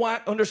 I don't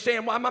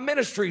understand why my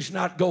ministry's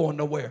not going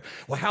nowhere.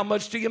 Well, how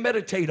much do you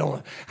meditate on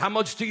it? How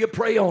much do you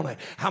pray on it?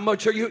 How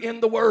much are you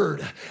in the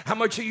Word? How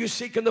much are you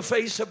seeking the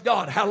face of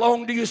God? How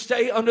long do you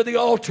stay under the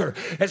altar?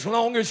 As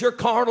long as you're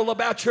carnal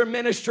about your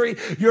ministry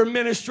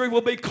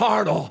will be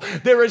carnal.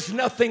 There is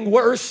nothing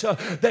worse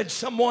than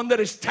someone that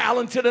is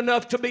talented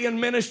enough to be in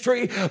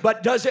ministry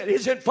but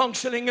isn't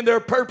functioning in their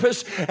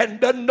purpose and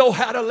doesn't know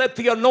how to let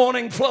the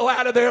anointing flow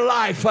out of their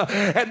life.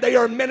 And they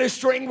are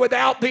ministering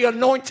without the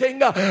anointing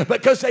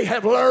because they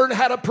have learned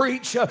how to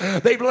preach.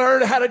 They've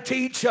learned how to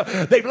teach.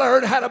 They've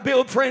learned how to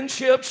build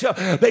friendships.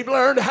 They've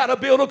learned how to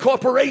build a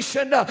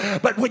corporation.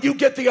 But when you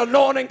get the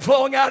anointing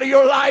flowing out of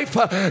your life,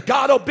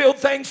 God will build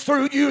things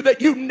through you that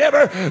you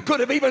never could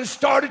have even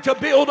started to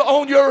build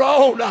on your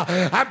own.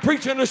 I'm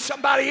preaching to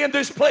somebody in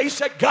this place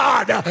that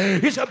God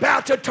is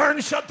about to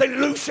turn something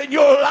loose in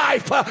your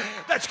life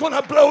that's going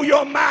to blow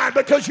your mind,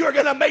 because you're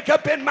going to make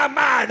up in my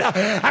mind.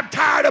 I'm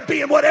tired of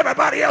being what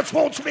everybody else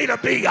wants me to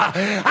be.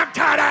 I'm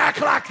tired of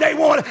acting like they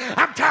want.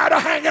 I'm tired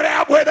of hanging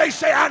out where they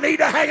say I need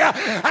to hang out.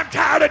 I'm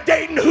tired of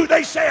dating who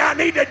they say I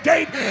need to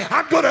date.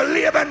 I'm going to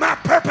live in my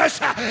purpose.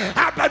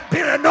 I've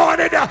been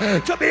anointed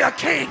to be a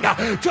king,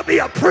 to be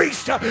a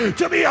priest,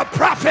 to be a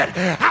prophet.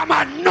 I'm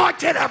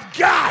anointed of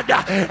God,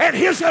 and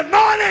his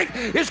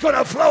anointing is going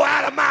to flow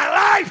out of my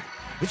life.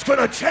 It's going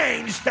to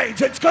change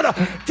things. It's going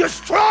to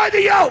destroy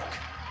the yoke.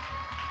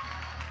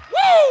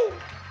 Woo!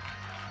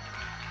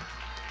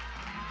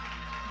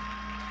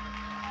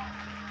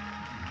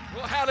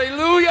 Well,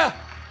 hallelujah.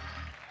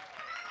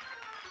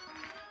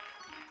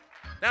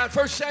 Now in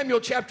 1 Samuel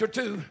chapter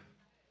 2,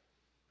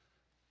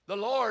 the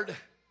Lord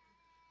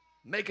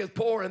maketh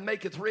poor and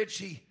maketh rich.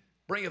 He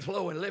bringeth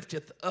low and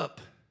lifteth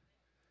up.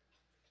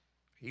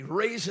 He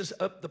raises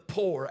up the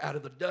poor out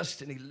of the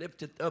dust, and he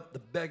lifteth up the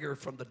beggar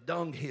from the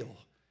dunghill,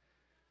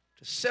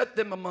 to set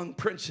them among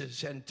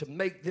princes and to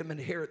make them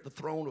inherit the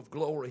throne of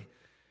glory.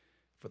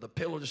 For the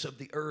pillars of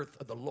the earth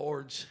are the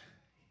Lord's.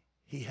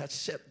 He hath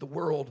set the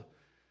world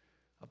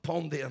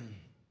upon them.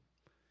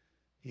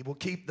 He will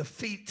keep the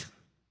feet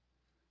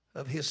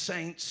of his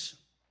saints,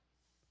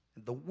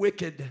 and the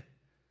wicked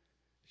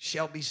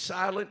shall be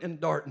silent in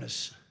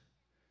darkness,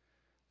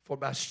 for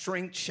by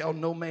strength shall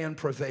no man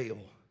prevail.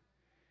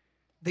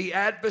 The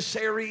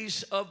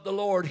adversaries of the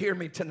Lord, hear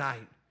me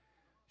tonight,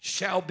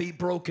 shall be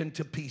broken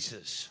to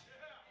pieces.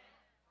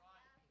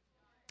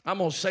 I'm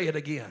going to say it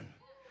again.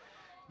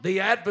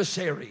 The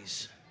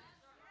adversaries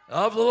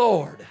of the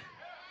Lord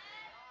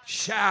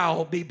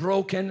shall be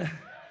broken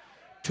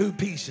to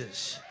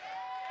pieces.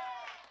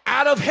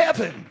 Out of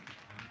heaven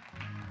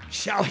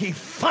shall he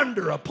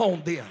thunder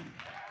upon them.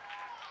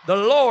 The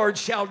Lord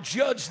shall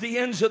judge the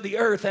ends of the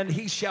earth, and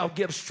he shall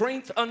give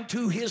strength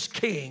unto his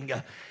king,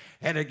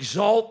 and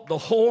exalt the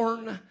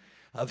horn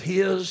of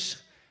his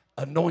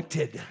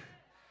anointed.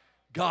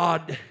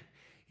 God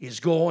is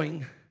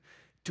going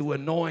to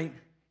anoint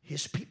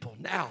his people.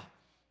 Now,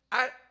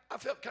 I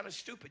felt kind of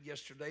stupid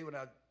yesterday when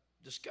I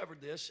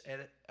discovered this,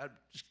 and I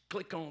just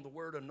click on the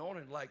word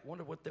anointed, like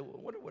wonder what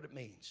it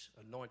means.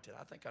 Anointed.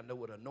 I think I know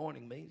what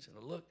anointing means, and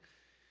I look,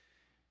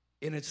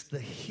 and it's the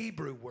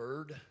Hebrew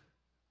word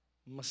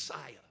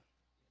Messiah,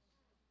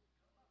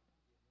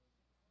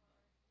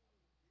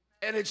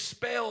 and it's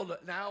spelled.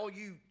 Now,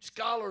 you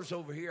scholars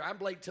over here, I'm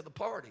late to the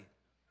party.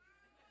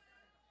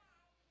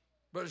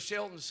 Brother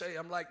Sheldon say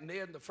I'm like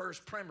Ned in the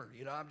first primer.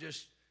 You know, I'm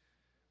just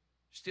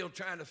still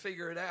trying to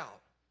figure it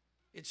out.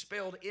 It's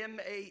spelled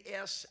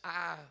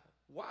Masiah,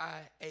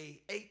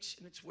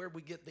 and it's where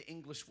we get the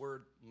English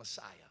word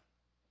Messiah.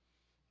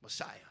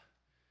 Messiah.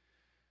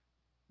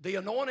 The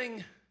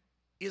anointing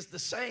is the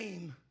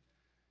same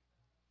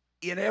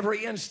in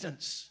every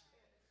instance.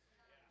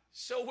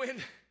 So when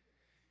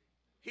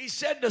he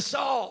said to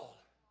Saul,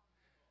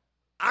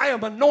 I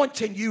am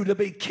anointing you to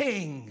be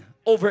king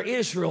over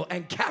Israel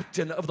and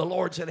captain of the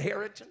Lord's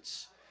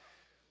inheritance,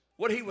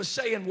 what he was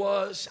saying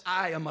was,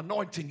 I am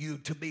anointing you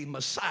to be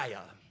Messiah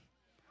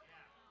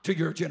to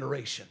your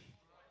generation.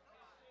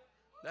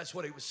 That's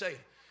what he was saying.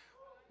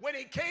 When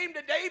he came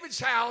to David's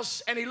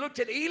house and he looked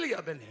at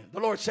Eliab, and the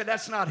Lord said,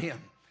 that's not him.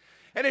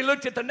 And he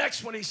looked at the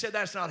next one, he said,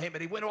 that's not him.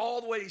 And he went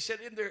all the way, he said,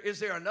 is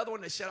there another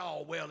one? They said,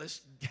 oh, well, there's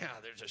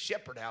a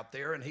shepherd out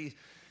there, and he's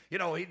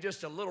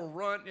just a little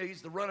runt.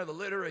 He's the runt of the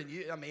litter, and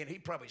he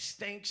probably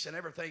stinks and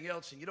everything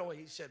else. And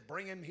he said,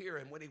 bring him here.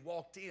 And when he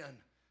walked in,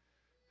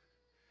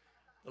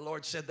 the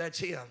Lord said, that's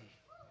him.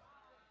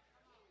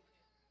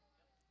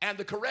 And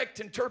the correct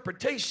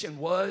interpretation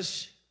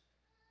was,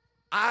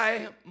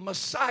 I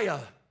Messiah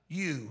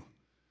you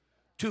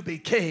to be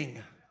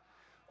king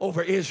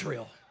over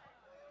Israel.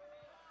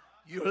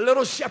 You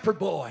little shepherd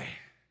boy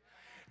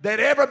that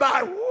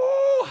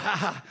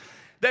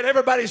that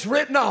everybody's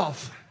written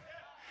off,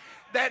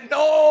 that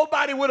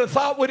nobody would have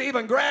thought would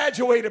even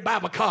graduate at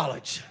Bible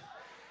college.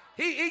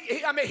 He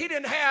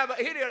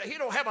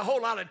don't have a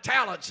whole lot of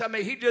talents. I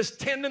mean, he just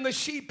tending the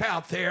sheep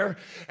out there.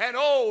 And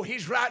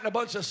he's writing a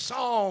bunch of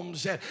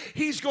psalms. And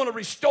he's going to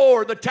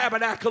restore the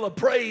tabernacle of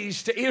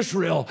praise to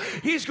Israel.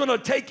 He's going to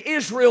take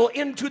Israel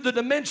into the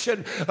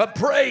dimension of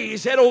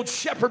praise, that old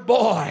shepherd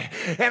boy.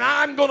 And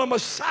I'm going to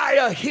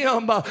Messiah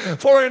him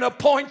for an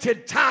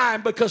appointed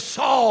time, because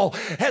Saul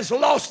has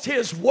lost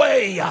his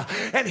way.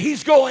 And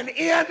he's going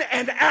in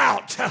and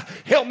out,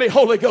 help me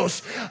Holy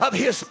Ghost, of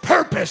his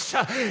purpose.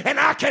 And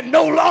I can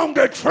no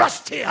longer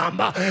trust him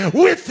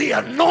with the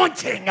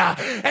anointing,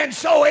 and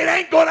so it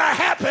ain't gonna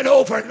happen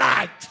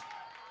overnight.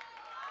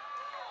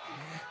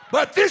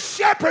 But this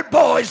shepherd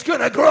boy is going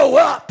to grow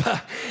up,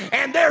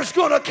 and there's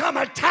going to come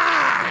a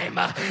time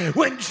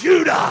when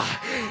Judah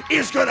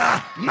is going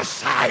to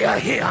Messiah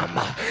him,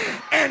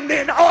 and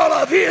then all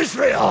of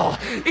Israel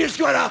is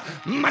going to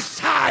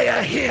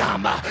Messiah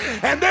him,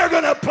 and they're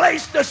going to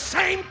place the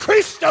same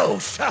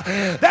Christos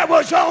that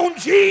was on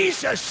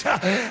Jesus,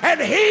 and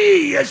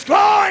he is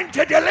going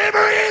to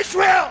deliver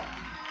Israel.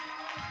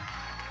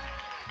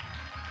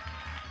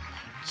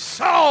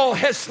 Saul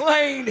has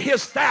slain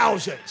his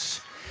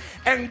thousands,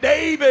 and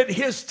David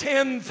his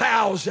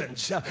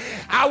 10,000s.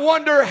 I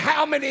wonder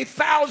how many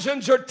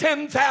thousands or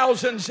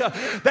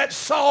 10,000s that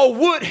Saul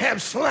would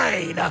have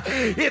slain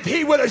if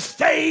he would have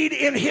stayed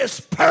in his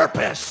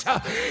purpose.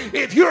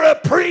 If you're a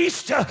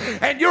priest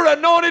and you're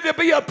anointed to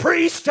be a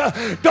priest,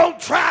 don't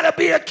try to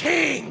be a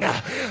king.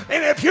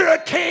 And if you're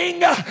a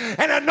king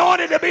and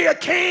anointed to be a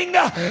king,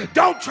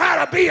 don't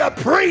try to be a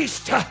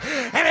priest.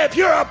 And if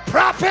you're a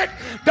prophet,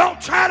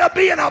 don't try to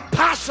be an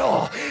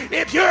apostle.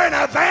 If you're an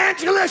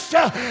evangelist,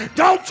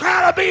 don't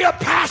try to be a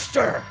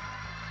pastor.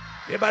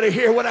 Anybody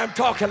hear what I'm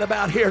talking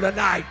about here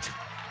tonight?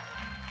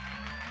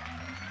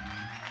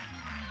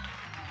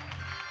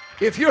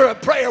 If you're a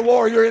prayer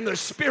warrior in the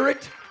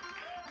spirit,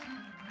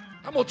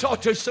 I'm going to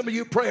talk to some of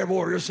you prayer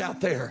warriors out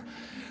there,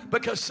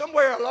 because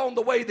somewhere along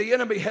the way the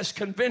enemy has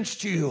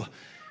convinced you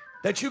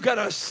that you got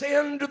to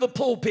ascend to the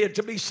pulpit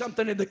to be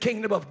something in the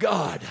kingdom of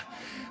God.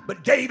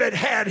 But David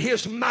had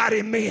his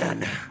mighty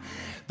men.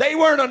 They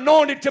weren't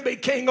anointed to be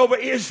king over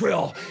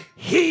Israel.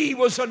 He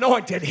was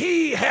anointed.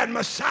 He had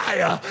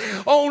Messiah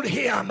on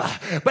him.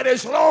 But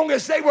as long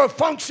as they were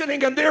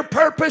functioning in their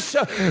purpose,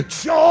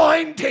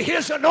 joined to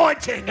his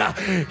anointing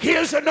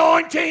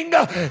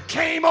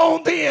came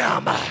on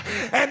them.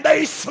 And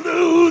they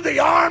slew the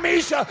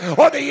armies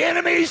or the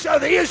enemies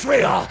of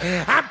Israel.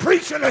 I'm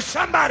preaching to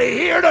somebody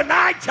here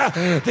tonight.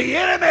 The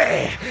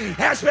enemy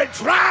has been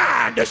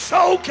trying to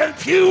sow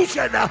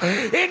confusion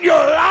in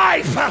your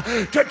life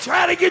to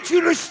try to get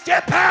you to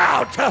step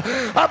out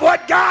of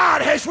what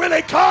God has really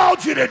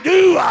called you to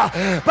do.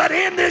 But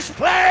in this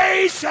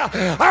place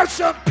are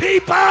some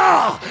people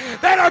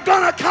that are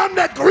going to come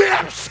to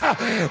grips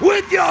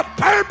with your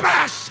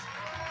purpose.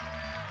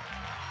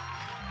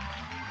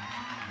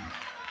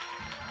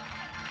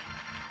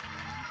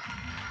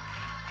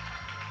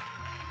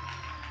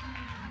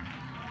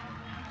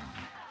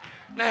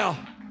 Now,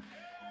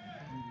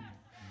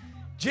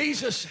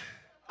 Jesus,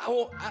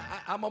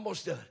 I'm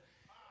almost done.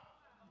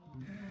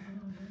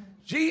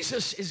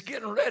 Jesus is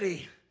getting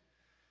ready.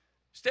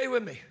 Stay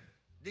with me,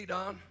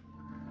 D-Don.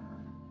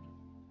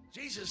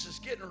 Jesus is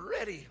getting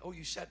ready. Oh,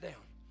 you sat down.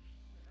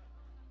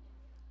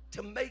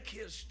 To make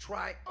his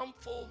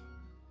triumphal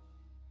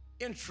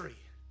entry.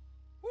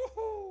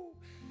 Woo-hoo.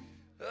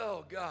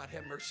 Oh, God,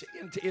 have mercy.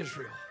 Into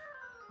Israel.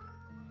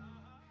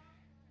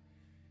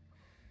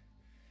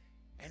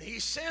 And he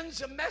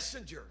sends a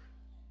messenger.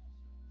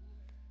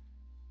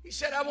 He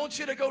said, I want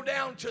you to go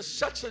down to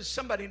such as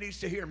somebody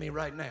needs to hear me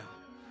right now.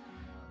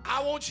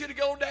 I want you to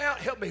go down.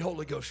 Help me,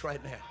 Holy Ghost,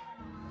 right now.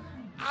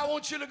 I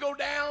want you to go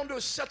down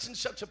to such and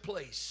such a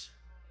place.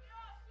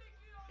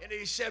 And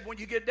he said, when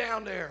you get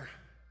down there,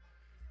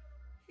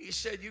 he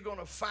said, you're going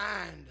to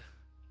find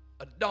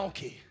a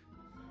donkey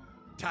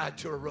tied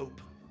to a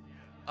rope,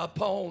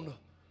 upon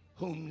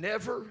whom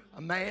never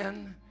a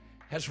man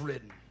has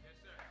ridden.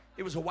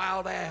 It was a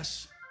wild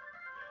ass.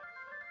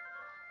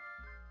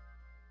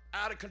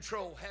 Out of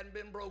control, hadn't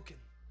been broken,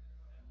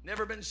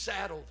 never been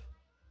saddled,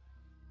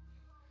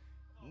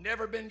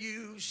 never been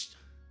used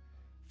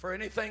for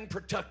anything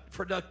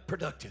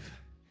productive.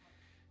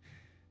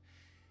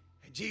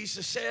 And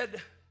Jesus said,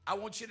 I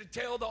want you to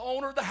tell the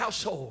owner of the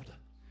household,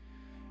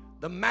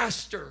 the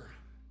master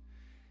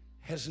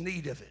has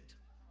need of it.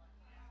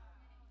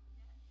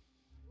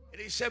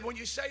 And he said, when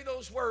you say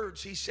those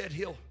words, he said,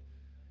 he'll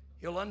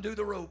undo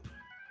the rope.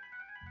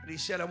 And he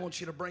said, I want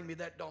you to bring me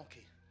that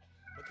donkey.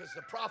 Because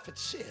the prophet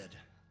said,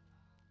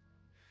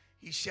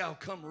 he shall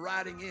come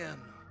riding in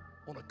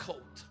on a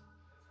colt,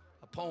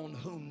 upon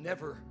whom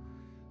never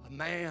a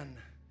man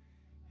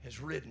has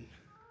ridden.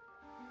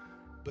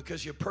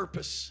 Because your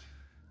purpose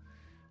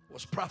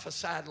was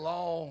prophesied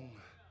long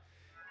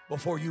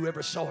before you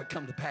ever saw it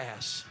come to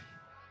pass.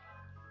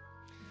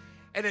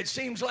 And it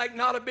seems like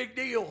not a big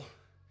deal.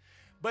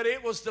 but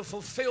it was the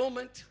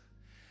fulfillment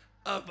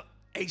of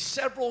a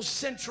several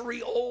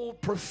century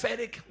old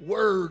prophetic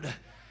word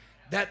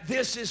that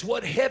this is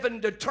what heaven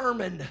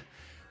determined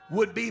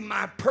would be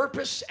my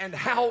purpose and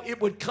how it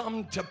would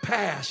come to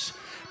pass.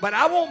 But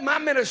I want my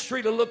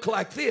ministry to look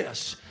like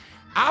this.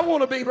 I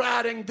want to be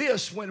writing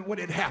this when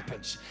it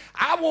happens.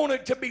 I want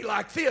it to be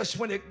like this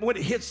when it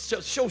hits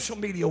the social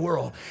media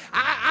world.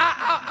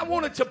 I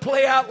want it to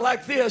play out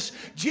like this.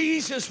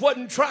 Jesus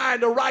wasn't trying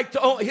to write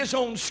his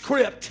own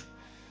script.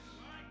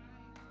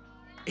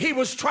 He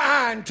was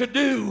trying to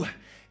do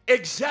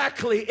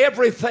exactly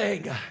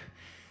everything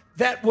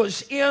that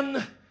was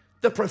in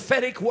the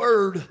prophetic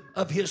word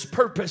of his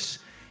purpose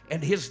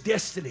and his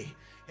destiny.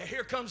 And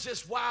here comes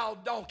this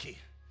wild donkey.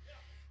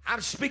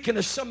 I'm speaking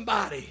to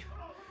somebody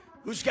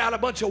who's got a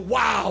bunch of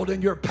wild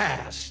in your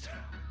past.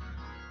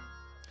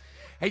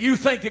 And you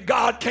think that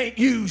God can't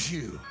use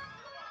you.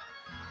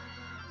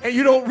 And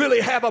you don't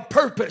really have a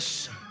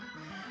purpose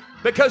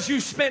because you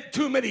spent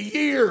too many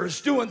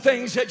years doing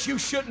things that you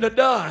shouldn't have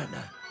done.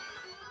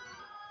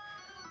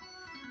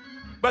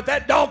 But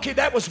that donkey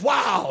that was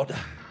wild,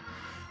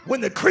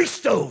 when the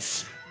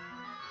Christos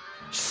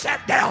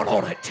sat down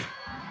on it,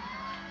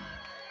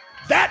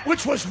 that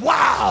which was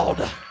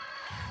wild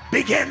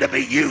began to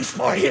be used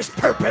for his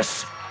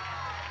purpose.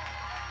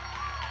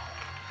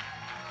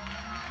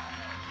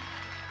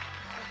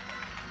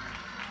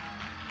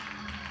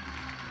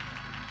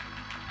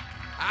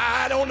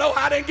 I don't know.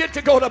 I didn't get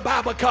to go to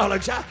Bible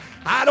college.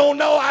 I don't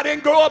know. I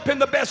didn't grow up in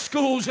the best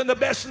schools in the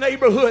best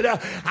neighborhood.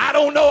 I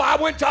don't know. I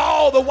went to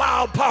all the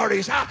wild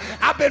parties.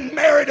 I've been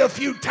married a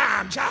few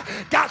times. I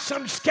got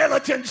some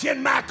skeletons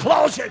in my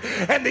closet,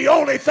 and the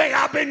only thing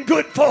I've been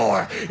good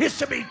for is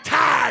to be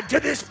tied to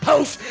this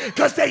post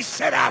because they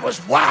said I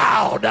was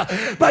wild.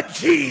 But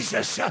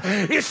Jesus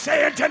is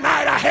saying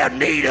tonight, I have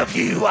need of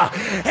you,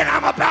 and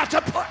I'm about to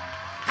put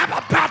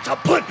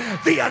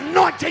the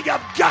anointing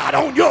of God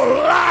on your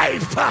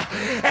life.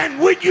 And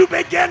when you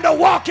begin to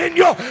walk in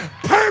your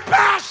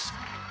purpose,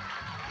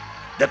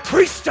 the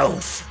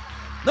Christos,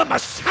 the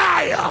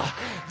Messiah,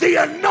 the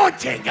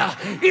anointing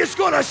is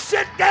going to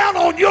sit down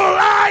on your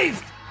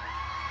life.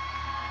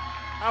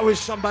 I wish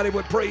somebody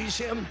would praise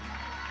him.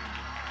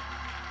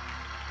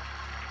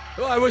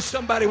 Oh, I wish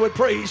somebody would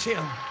praise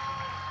him.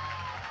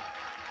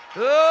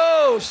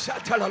 Oh,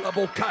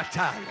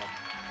 Satalalabokataya.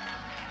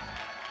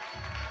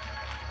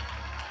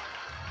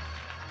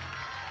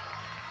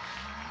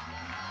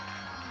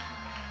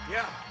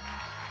 Yeah.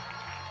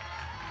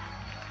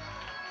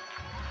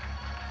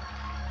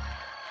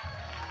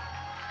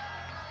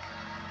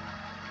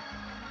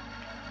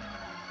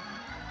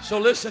 So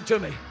listen to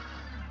me.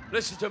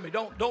 Listen to me.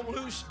 Don't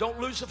lose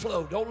the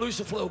flow. Don't lose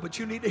the flow, but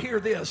you need to hear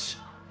this.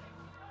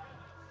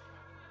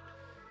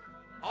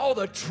 All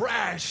the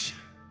trash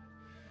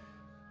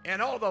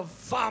and all the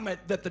vomit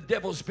that the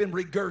devil's been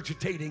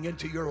regurgitating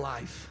into your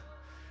life.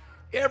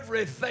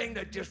 Everything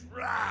that just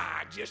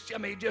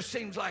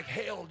seems like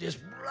hell,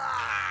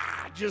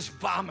 just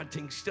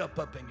vomiting stuff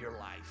up in your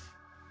life.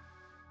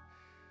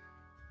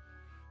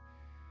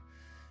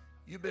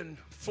 You've been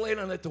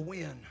flailing at the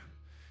wind,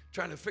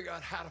 trying to figure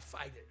out how to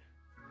fight it.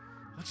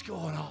 What's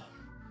going on?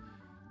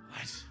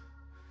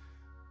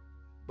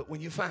 But when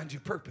you find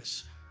your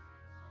purpose,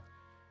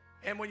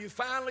 and when you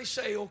finally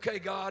say, okay,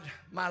 God,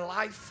 my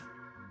life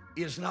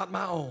is not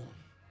my own.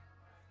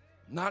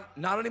 Not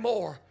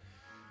anymore.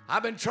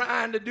 I've been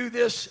trying to do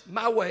this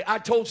my way. I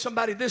told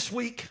somebody this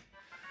week,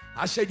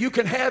 I said, you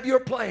can have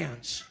your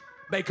plans.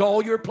 Make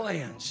all your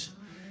plans.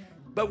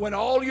 But when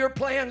all your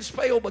plans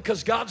fail,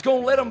 because God's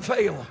going to let them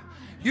fail,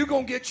 you're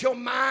going to get your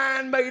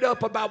mind made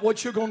up about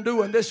what you're going to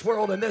do in this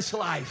world and this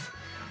life.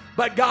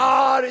 But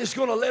God is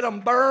going to let them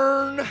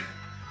burn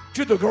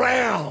to the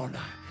ground.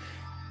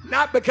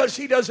 Not because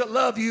he doesn't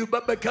love you,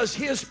 but because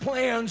his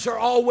plans are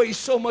always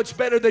so much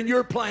better than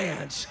your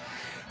plans.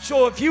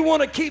 So if you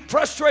want to keep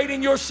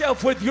frustrating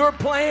yourself with your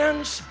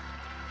plans,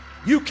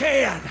 you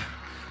can.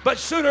 But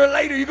sooner or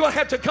later, you're going to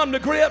have to come to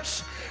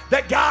grips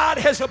that God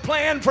has a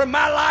plan for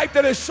my life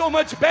that is so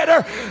much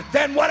better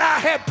than what I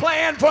have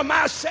planned for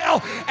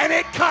myself. And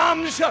it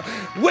comes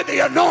with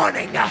the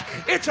anointing.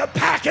 It's a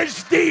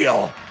package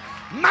deal.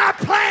 My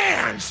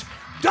plans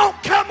don't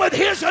come with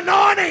his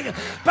anointing,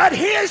 but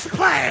his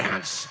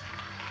plans.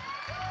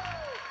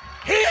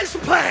 His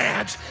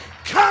plans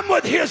come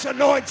with his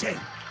anointing.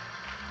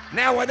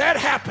 Now, when that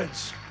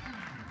happens,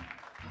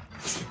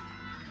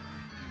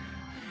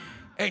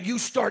 and you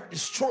start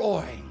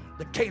destroying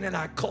the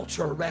Canaanite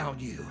culture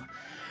around you,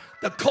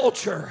 the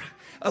culture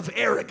of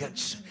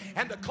arrogance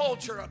and the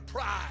culture of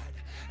pride,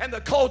 and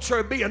the culture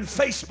of being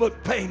Facebook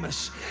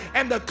famous,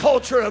 and the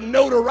culture of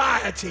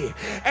notoriety,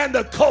 and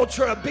the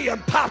culture of being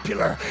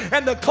popular,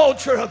 and the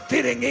culture of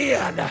fitting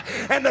in,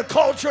 and the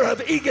culture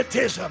of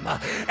egotism,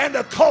 and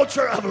the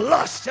culture of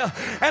lust,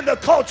 and the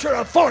culture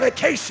of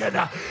fornication,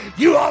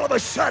 you all of a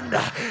sudden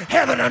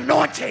have an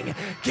anointing.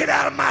 Get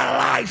out of my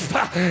life.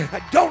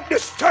 Don't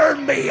disturb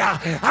me.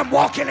 I'm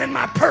walking in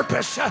my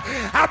purpose.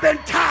 I've been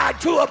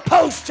tied to a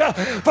post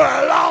for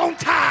a long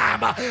time,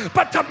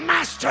 but the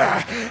master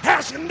has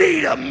has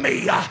need of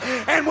me.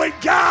 And when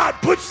God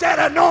puts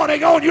that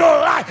anointing on your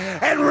life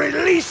and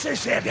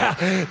releases it,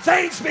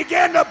 things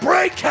begin to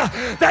break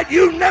that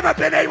you've never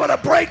been able to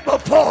break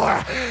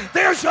before.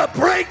 There's a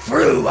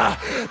breakthrough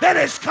that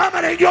is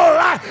coming in your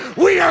life.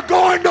 We are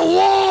going to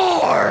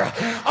war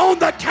on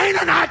the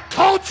Canaanite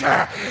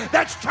culture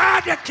that's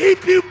trying to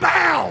keep you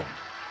bound.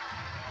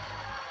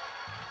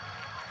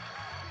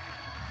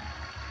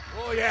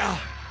 Oh yeah,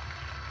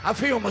 I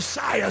feel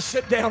Messiah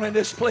sit down in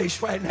this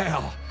place right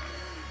now.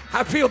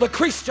 I feel the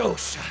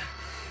Christos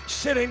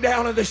sitting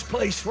down in this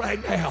place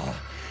right now.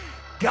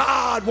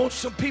 God wants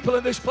some people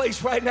in this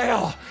place right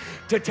now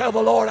to tell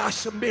the Lord, I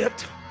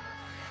submit,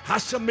 I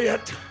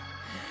submit,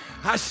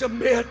 I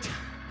submit,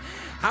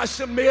 I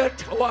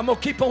submit. Oh, I'm going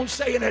to keep on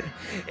saying it.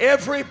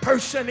 Every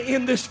person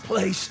in this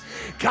place,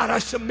 God, I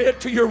submit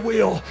to your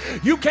will.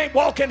 You can't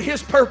walk in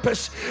his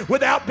purpose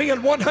without being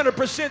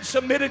 100%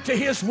 submitted to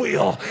his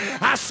will.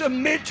 I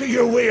submit to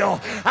your will.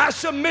 I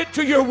submit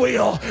to your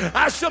will.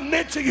 I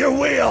submit to your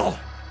will.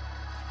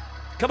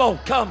 Come on,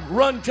 come,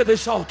 run to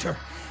this altar.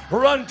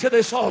 Run to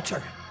this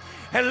altar.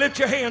 And lift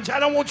your hands. I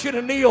don't want you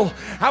to kneel.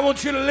 I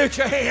want you to lift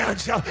your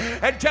hands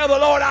and tell the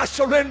Lord, I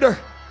surrender.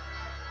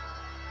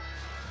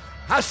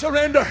 I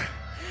surrender.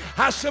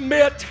 I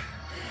submit.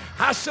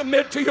 I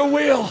submit to your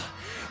will.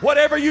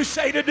 Whatever you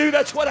say to do,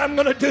 that's what I'm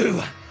going to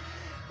do.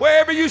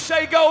 Wherever you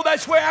say go,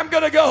 that's where I'm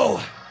going to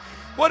go.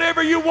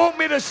 Whatever you want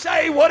me to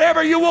say,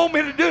 whatever you want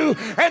me to do,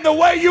 and the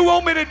way you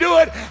want me to do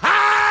it,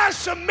 I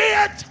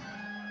submit.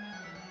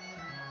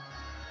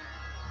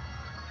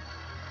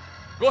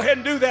 Go ahead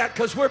and do that,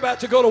 because we're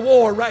about to go to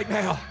war right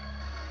now.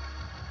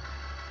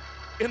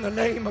 In the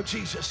name of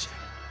Jesus.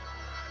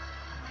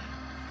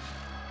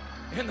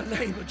 In the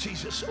name of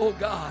Jesus. Oh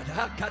God.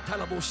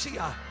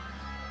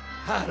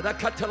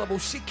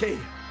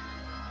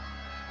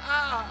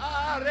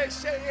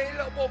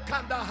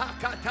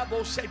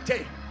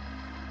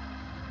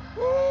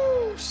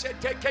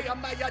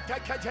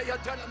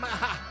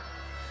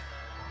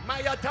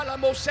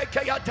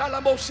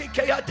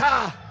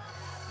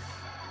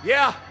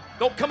 Yeah.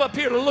 Don't come up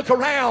here to look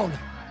around.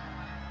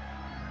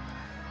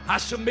 I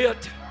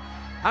submit.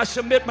 I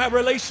submit my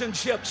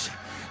relationships.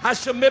 I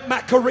submit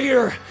my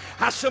career.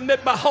 I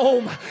submit my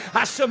home.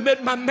 I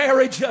submit my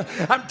marriage.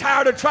 I'm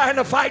tired of trying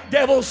to fight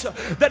devils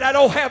that I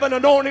don't have an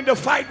anointing to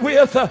fight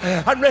with.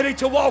 I'm ready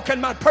to walk in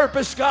my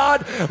purpose,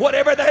 God.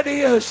 Whatever that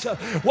is,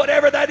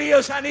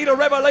 I need a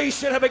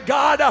revelation of it,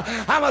 God.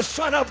 I'm a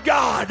son of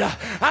God.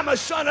 I'm a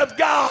son of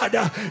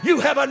God. You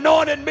have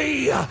anointed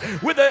me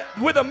with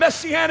a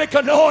messianic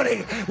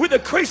anointing, with a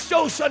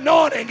Christos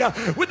anointing,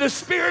 with the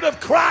Spirit of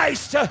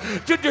Christ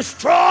to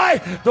destroy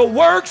the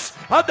works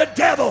of the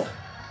devil.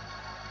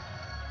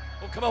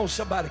 Oh, come on,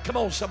 somebody. Come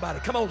on,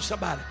 somebody. Come on,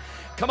 somebody.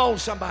 Come on,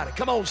 somebody.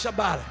 Come on,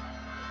 somebody.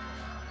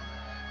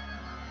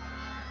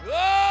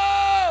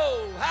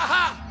 Oh, ha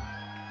ha.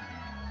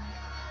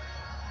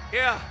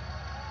 Yeah.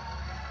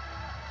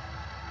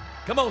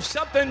 Come on,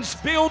 something's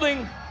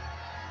building.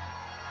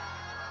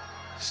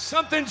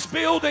 Something's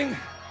building.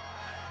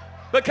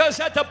 Because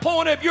at the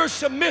point of your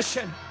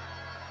submission,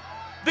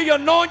 the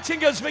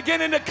anointing is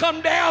beginning to come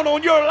down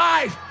on your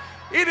life.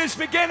 It is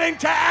beginning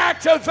to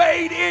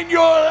activate in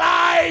your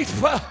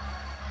life.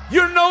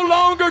 You're no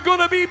longer going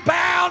to be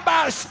bound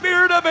by a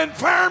spirit of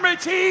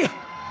infirmity.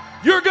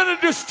 You're going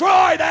to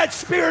destroy that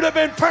spirit of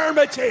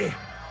infirmity.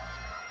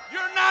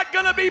 You're not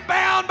going to be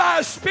bound by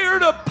a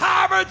spirit of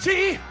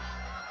poverty.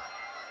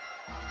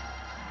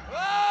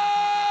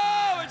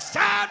 Oh, it's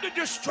time to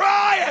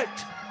destroy it.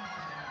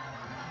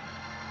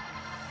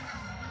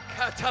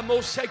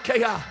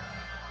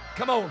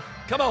 Come on,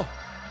 come on.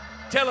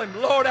 Tell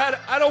him, Lord,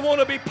 I don't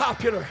want to be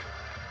popular.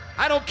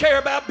 I don't care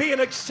about being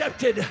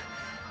accepted.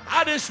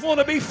 I just want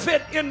to be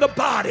fit in the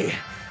body.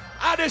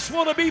 I just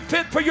want to be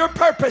fit for your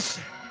purpose.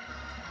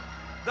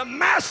 The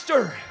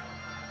Master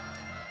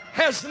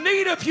has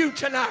need of you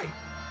tonight.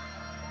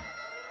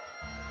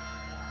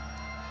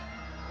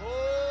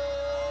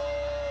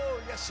 Oh,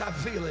 yes, I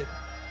feel it.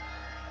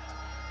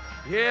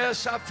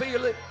 Yes, I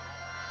feel it.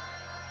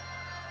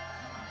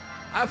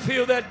 I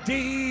feel that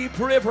deep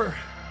river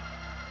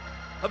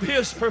of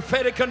his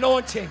prophetic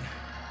anointing.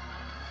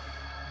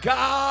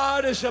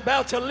 God is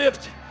about to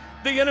lift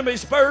the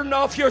enemy's burden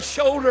off your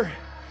shoulder,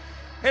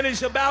 and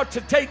he's about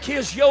to take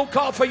his yoke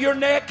off of your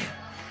neck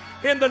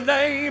in the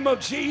name of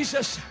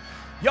Jesus.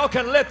 Y'all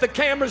can let the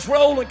cameras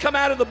roll and come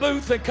out of the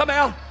booth and come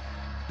out.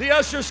 The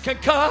ushers can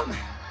come.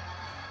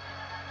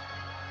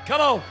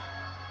 Come on.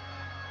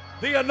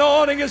 The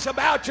anointing is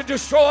about to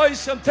destroy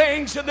some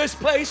things in this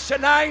place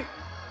tonight.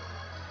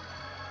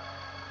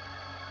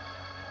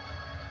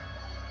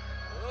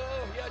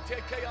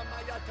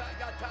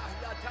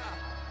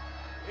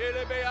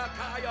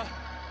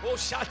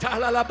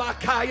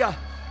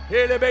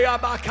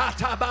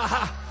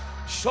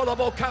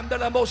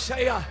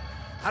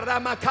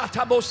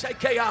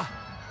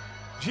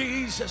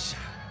 Jesus.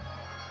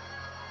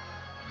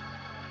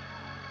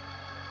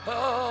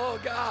 Oh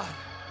God.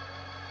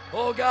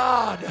 Oh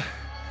God.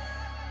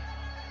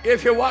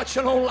 If you're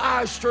watching on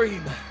live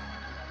stream,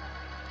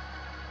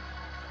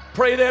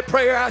 Pray that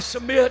prayer. I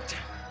submit.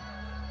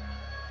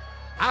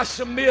 I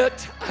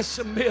submit. I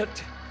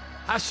submit.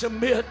 I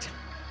submit.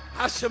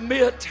 I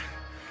submit.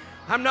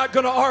 I'm not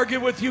going to argue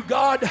with you,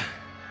 God.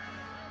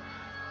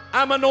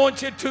 I'm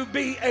anointed to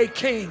be a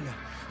king.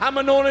 I'm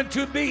anointed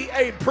to be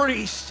a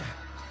priest.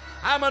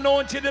 I'm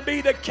anointed to be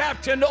the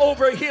captain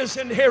over his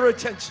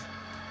inheritance.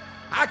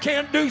 I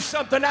can't do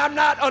something I'm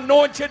not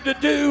anointed to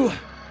do.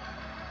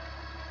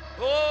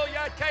 Oh,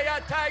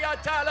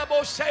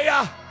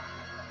 yatayatayatalaboseya.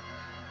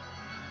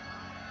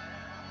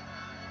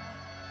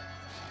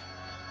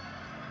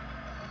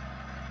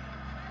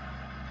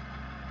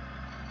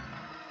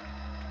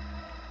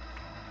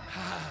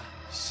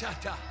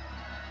 Shata.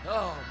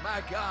 Oh,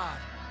 my God.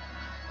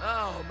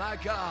 Oh, my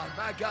God,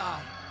 my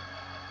God.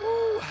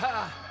 Ooh,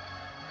 ha.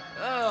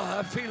 Oh,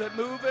 I feel it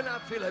moving, I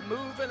feel it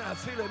moving, I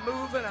feel it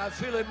moving, I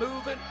feel it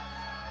moving.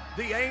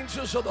 The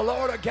angels of the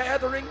Lord are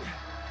gathering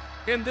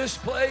in this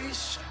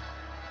place.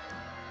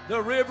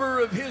 The river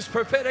of his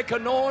prophetic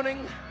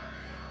anointing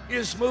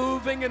is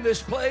moving in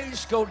this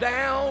place. Go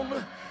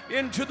down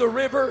into the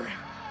river,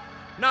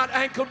 not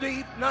ankle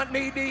deep, not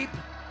knee deep,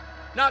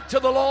 not to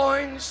the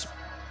loins,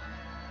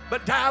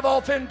 but dive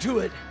off into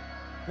it.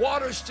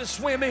 Waters to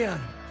swim in.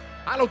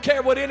 I don't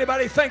care what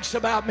anybody thinks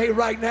about me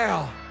right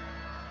now.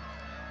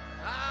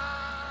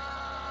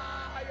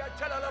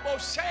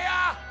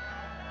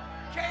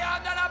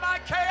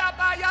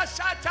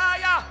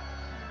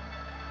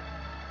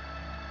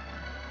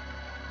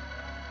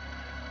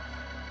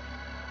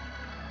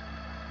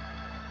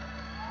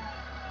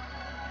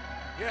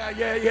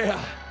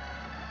 Yeah.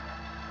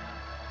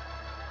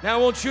 Now I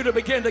want you to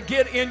begin to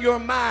get in your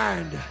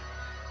mind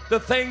the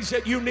things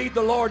that you need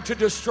the Lord to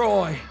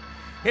destroy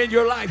in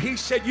your life. He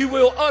said you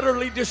will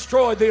utterly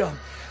destroy them.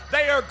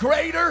 They are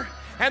greater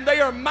and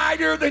they are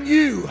mightier than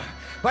you,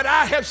 but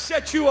I have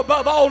set you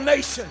above all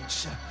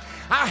nations.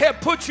 I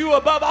have put you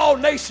above all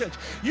nations.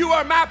 You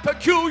are my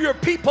peculiar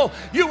people.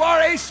 You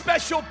are a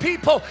special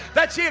people.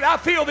 That's it. I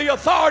feel the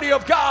authority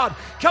of God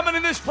coming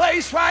in this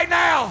place right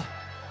now.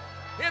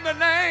 In the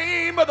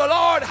name of the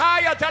Lord.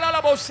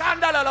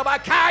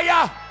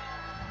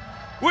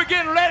 We're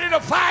getting ready to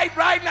fight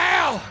right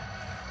now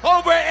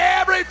over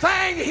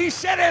everything. He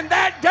said, in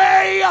that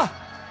day,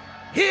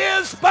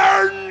 his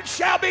burden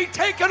shall be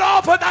taken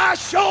off of thy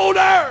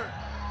shoulder,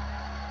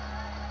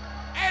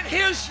 and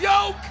his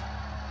yoke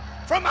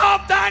from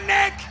off thy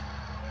neck,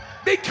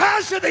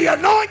 because of the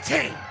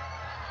anointing.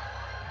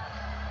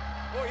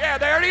 Oh yeah,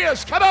 there it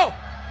is. Come on.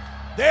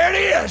 There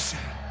it is.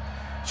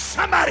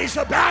 Somebody's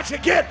about to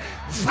get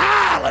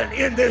violent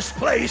in this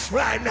place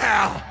right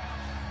now.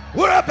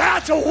 We're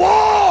about to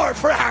war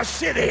for our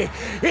city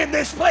in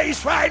this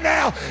place right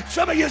now.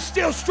 Some of you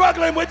still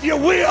struggling with your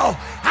will.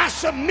 I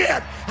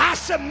submit. I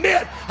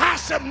submit. I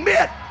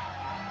submit.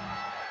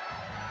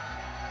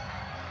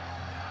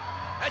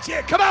 That's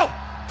it. Come on.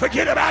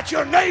 Forget about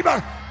your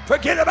neighbor.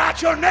 Forget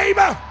about your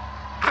neighbor.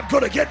 I'm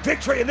going to get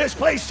victory in this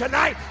place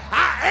tonight.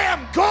 I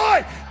am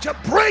going to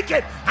break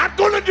it. I'm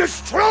going to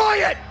destroy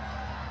it.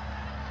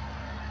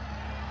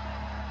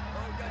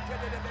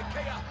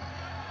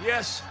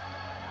 Yes.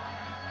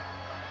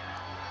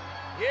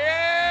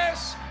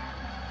 Yes.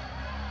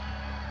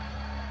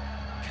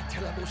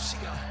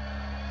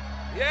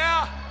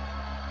 Yeah.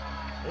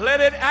 Let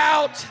it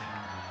out.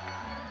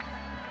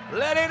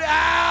 Let it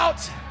out.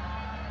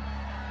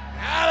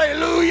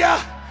 Hallelujah.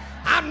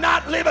 I'm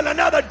not living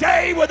another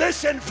day with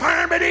this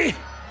infirmity.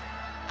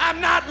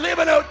 I'm not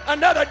living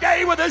another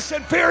day with this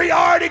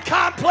inferiority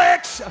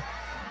complex.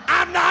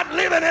 I'm not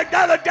living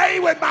another day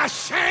with my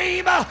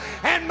shame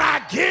and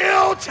my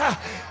guilt.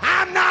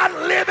 I'm not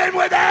living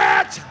with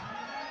that.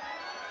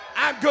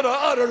 I'm going to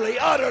utterly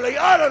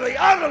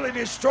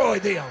destroy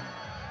them.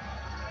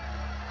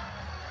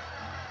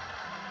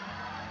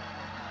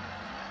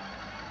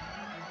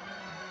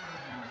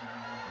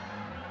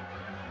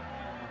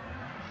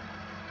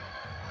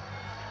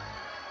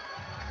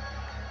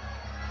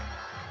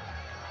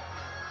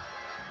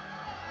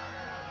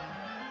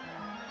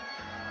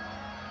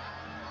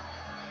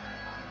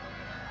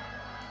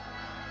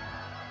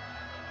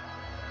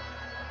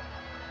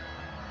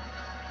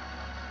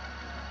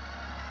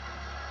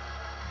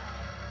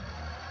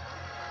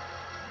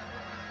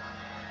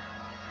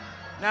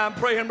 Now I'm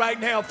praying right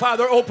now,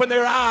 Father, open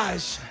their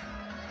eyes.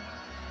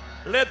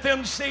 Let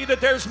them see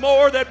that there's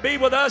more that be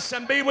with us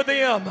and be with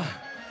them.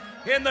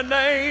 In the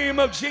name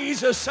of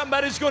Jesus,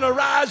 somebody's going to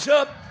rise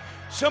up.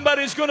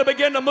 Somebody's going to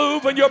begin to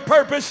move in your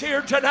purpose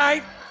here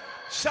tonight.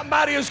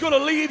 Somebody is going to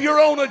leave your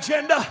own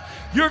agenda.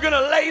 You're going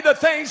to lay the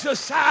things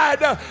aside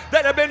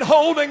that have been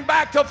holding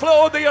back the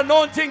flow of the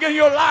anointing in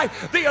your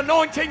life. The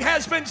anointing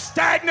has been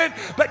stagnant,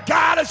 but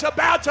God is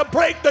about to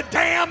break the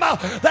dam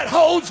that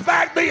holds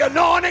back the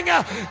anointing.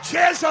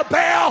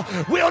 Jezebel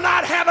will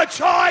not have a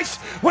choice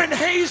when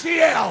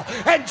Hazael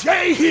and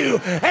Jehu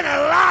and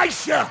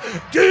Elisha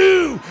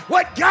do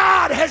what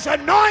God has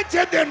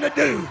anointed them to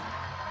do.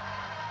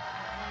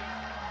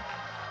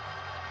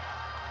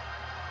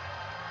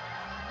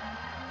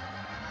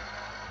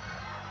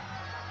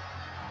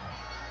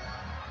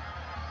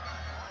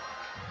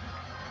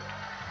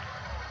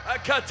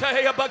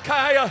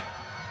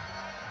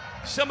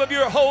 Some of you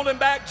are holding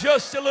back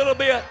just a little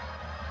bit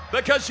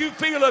because you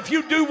feel if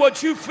you do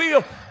what you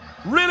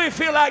really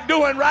feel like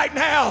doing right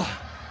now,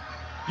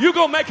 you're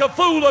going to make a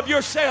fool of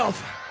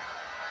yourself.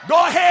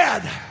 Go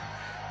ahead.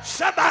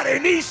 Somebody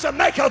needs to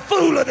make a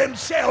fool of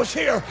themselves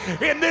here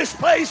in this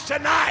place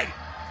tonight.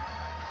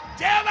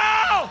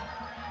 Devil,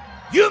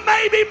 you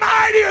may be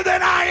mightier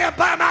than I am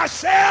by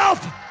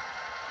myself,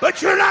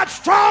 but you're not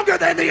stronger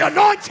than the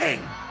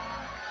anointing.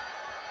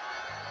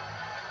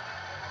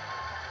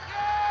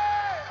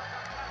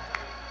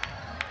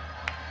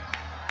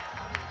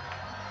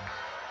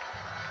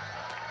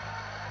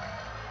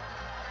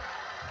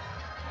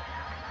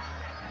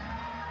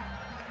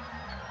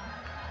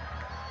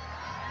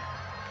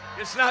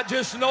 It's not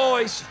just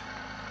noise.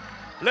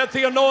 Let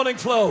the anointing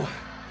flow.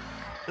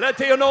 Let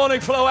the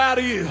anointing flow out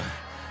of you.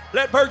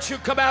 Let virtue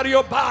come out of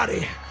your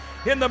body.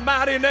 In the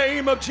mighty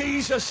name of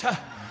Jesus. In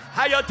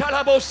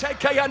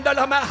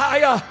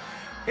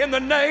the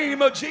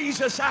name of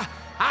Jesus,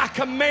 I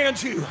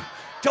command you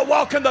to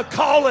walk in the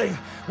calling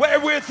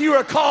wherewith you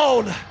are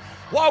called.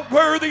 Walk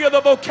worthy of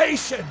the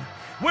vocation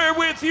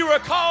wherewith you are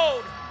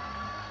called.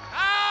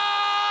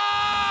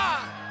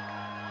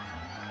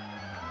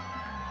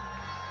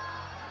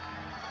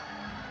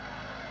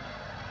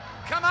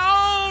 Come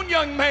on,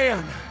 young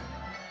man.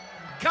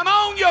 Come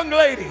on, young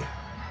lady.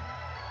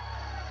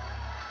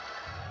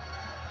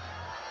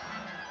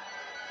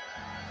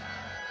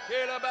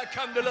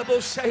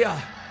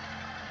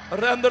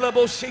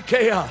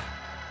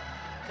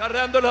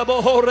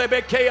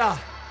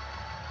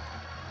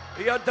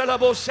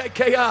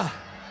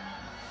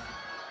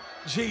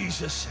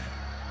 Jesus.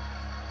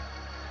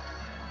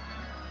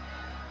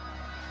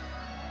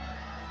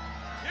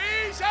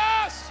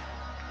 Jesus.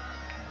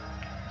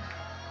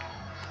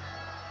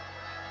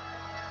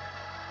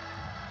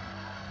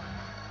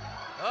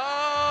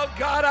 Oh,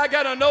 God, I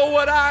got to know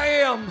what I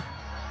am.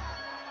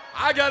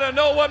 I got to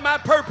know what my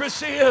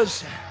purpose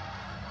is.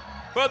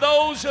 For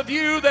those of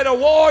you that are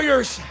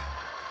warriors,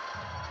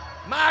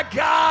 my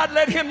God,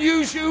 let him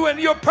use you in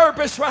your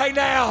purpose right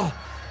now.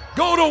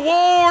 Go to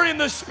war in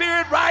the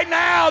Spirit right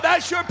now.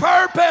 That's your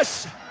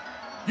purpose.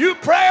 You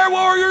prayer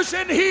warriors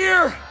in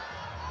here.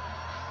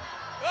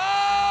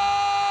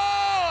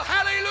 Oh,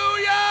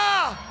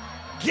 hallelujah.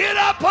 Get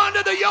up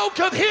under the yoke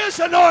of his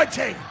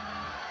anointing.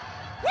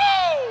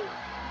 Woo!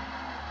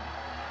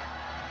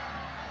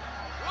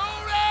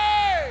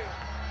 Glory!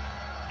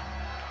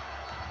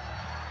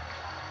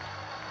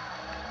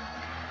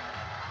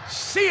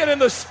 See it in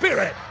the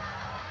Spirit.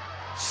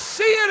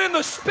 See it in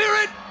the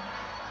Spirit.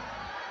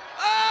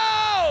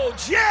 Oh,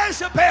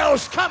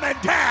 Jezebel's coming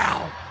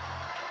down.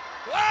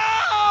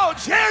 Oh,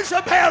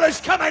 Jezebel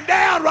is coming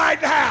down right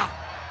now.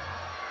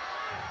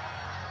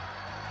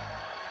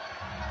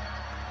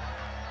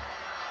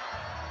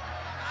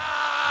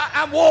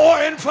 I'm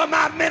warring for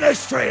my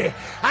ministry.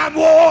 I'm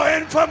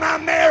warring for my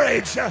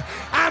marriage.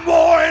 I'm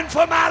warring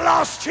for my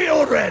lost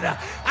children.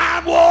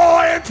 I'm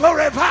warring for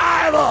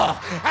revival.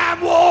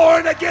 I'm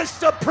warring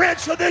against the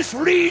prince of this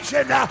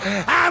region.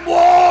 I'm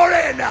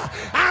warring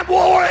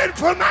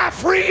for my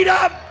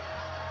freedom.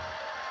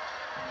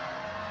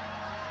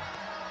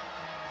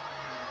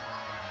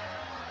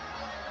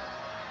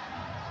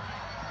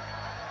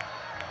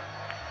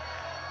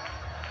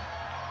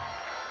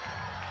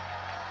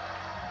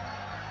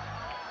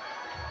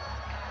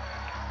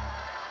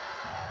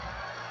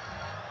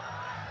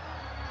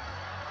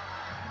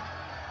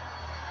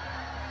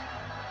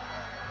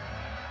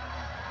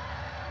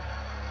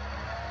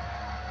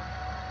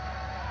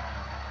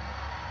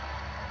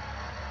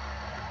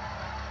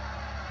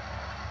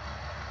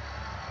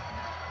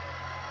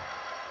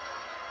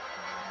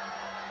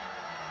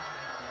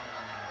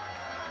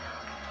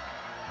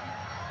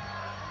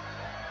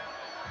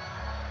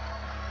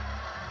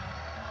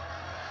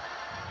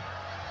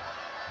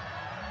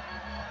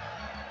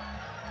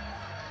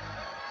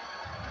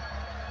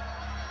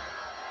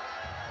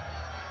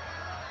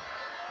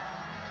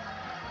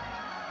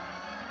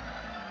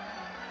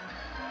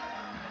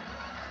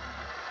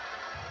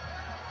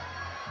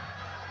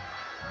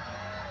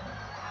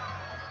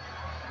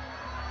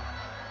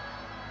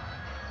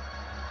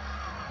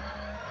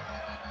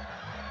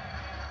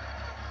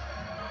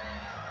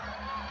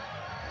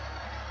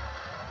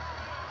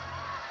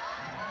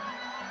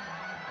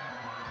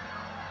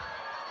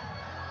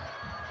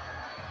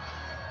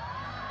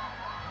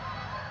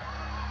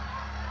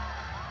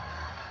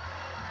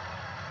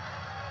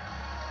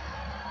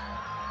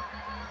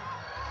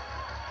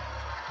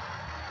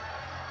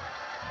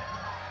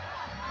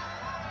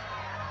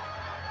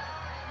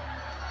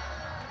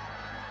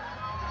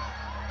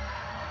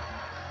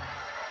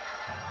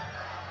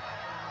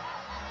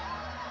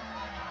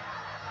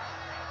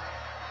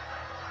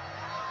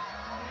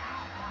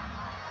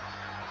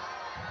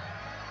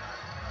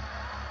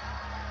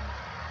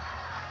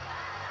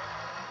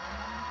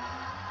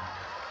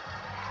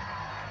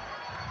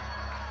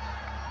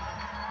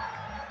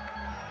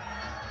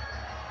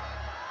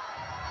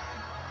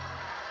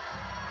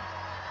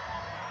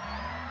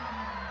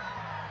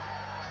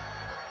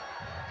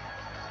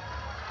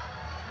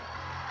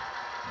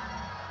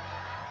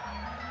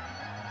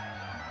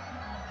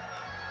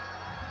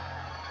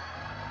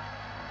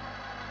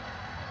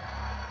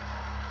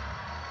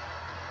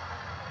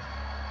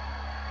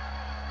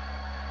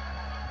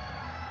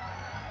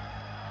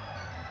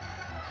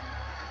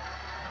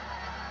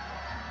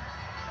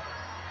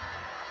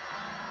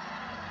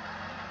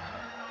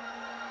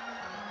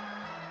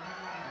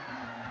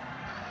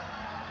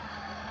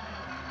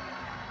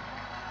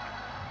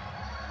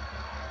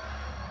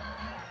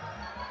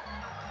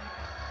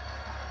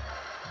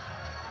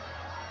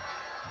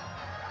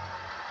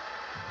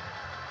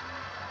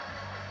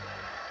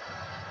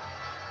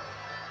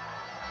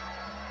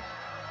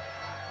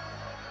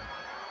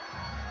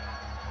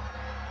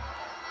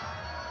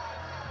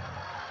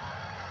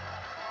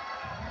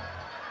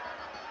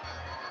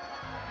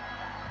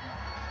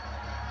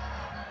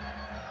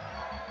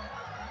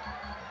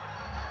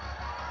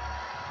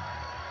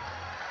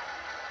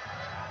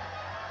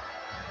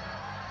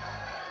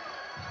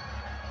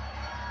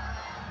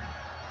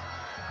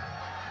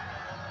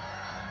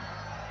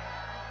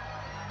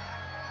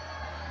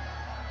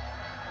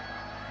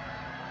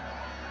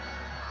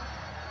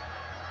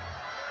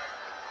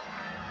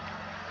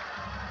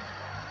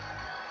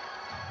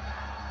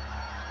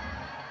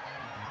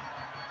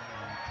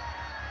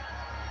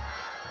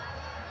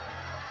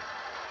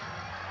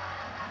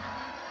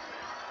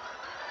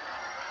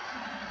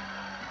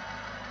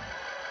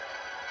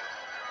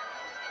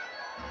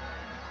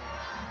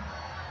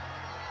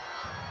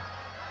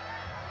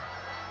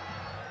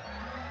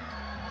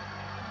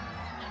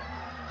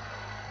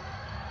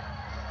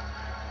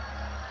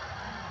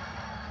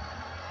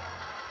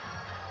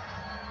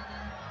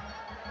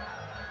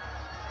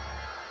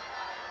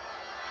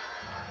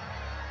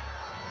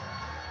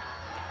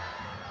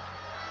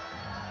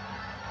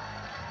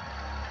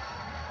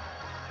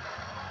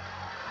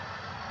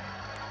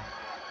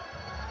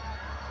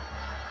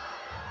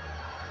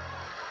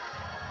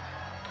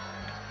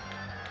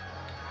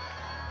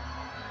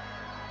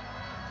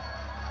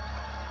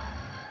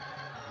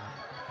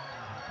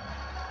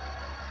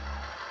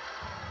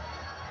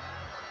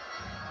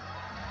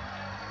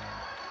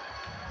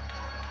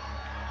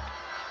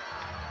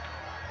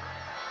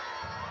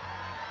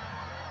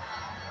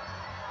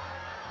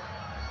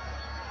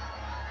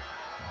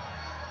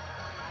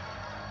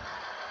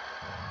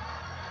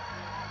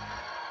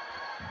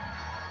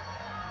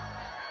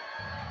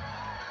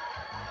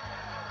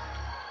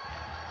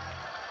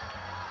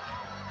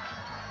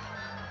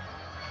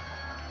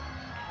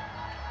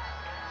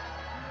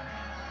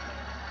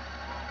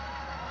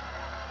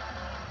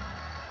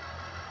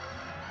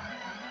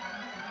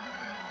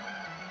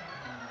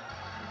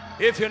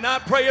 If you're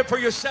not praying for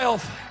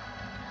yourself,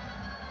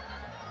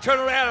 turn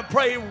around and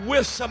pray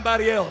with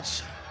somebody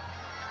else.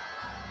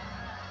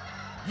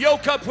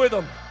 Yoke up with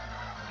them.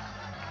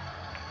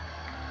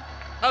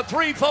 A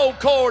threefold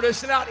cord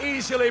is not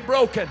easily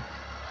broken.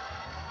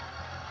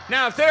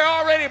 Now, if they're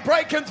already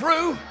breaking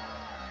through,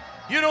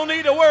 you don't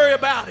need to worry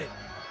about it.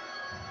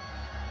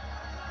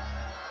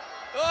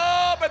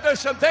 Oh, but there's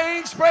some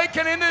things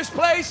breaking in this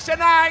place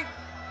tonight.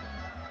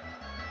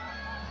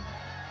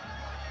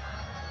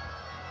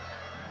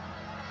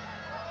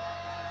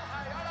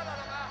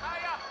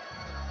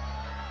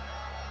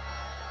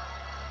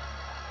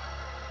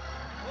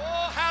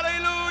 Oh,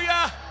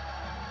 hallelujah.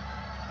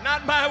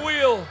 Not my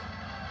will.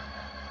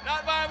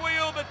 Not my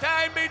will, but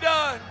thine be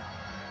done.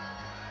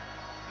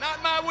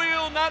 Not my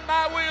will, not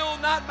my will,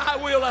 not my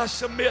will. I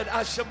submit,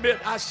 I submit,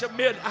 I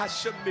submit, I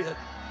submit.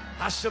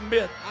 I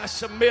submit, I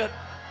submit,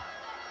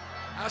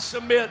 I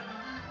submit.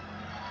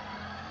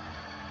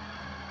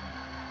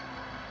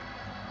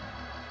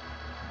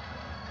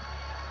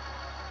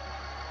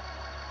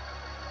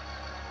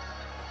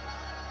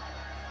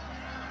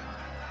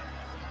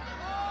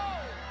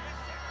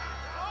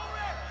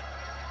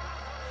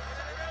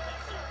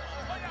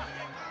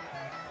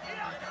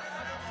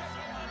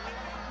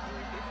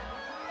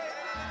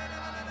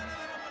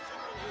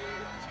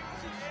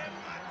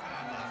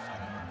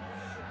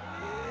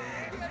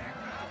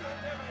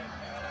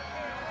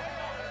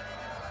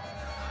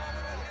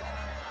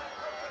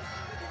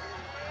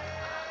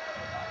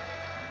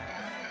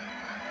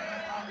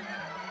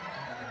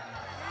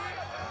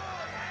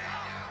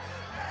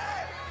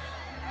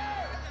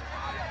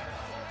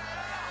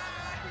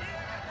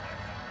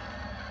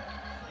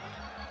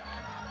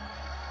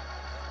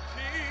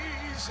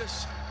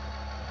 Jesus.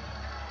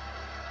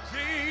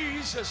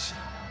 Jesus.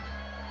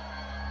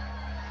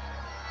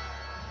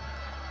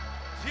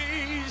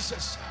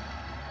 Jesus.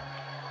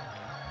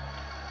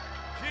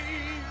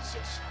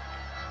 Jesus.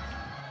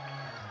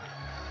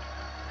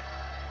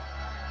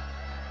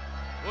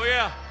 Oh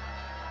yeah.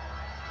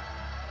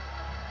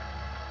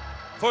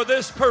 For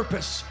this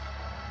purpose.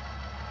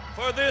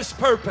 For this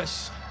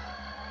purpose.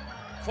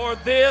 For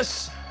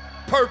this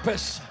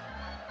purpose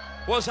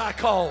was I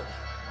called.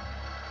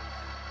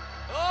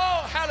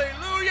 Oh,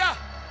 hallelujah.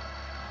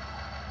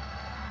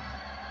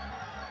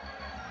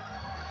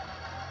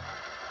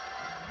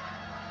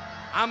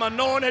 I'm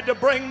anointed to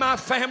bring my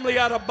family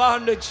out of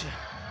bondage.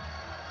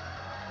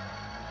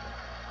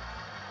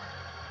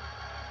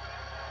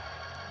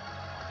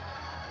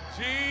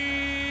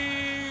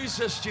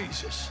 Jesus,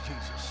 Jesus,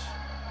 Jesus.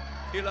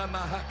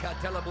 Ilamahaka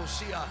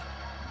telabosia.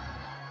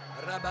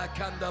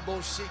 Rabakanda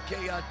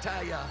bosike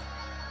ataya.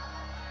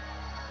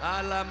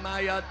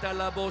 Alamaya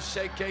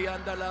talaboseke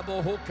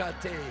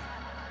andalabohokate.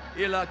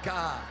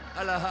 Ilaka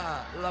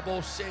alaha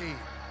labose.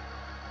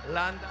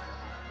 Landa.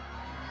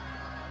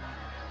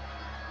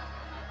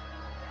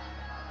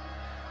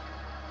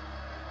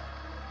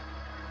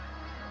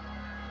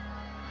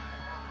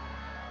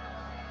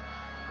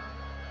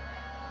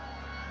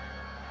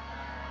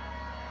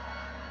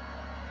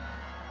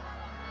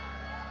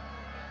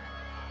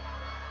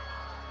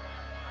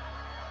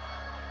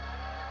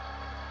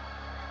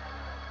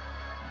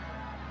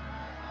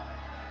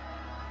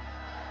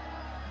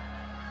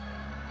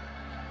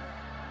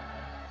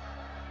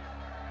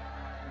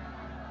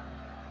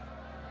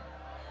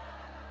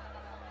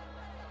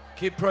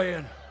 Keep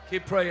praying.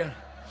 Keep praying.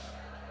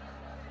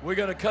 We're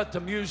going to cut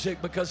the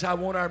music because I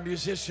want our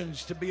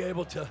musicians to be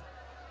able to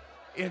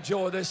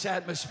enjoy this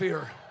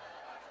atmosphere.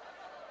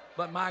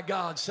 But my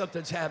God,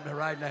 something's happening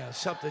right now.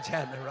 Something's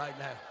happening right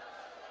now.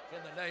 In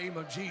the name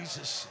of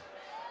Jesus.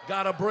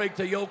 Got to break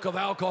the yoke of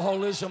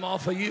alcoholism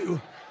off of you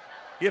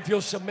if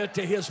you'll submit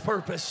to His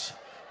purpose.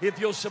 If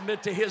you'll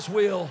submit to His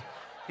will.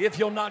 If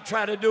you'll not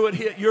try to do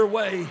it your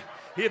way.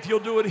 If you'll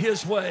do it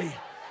His way.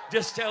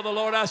 Just tell the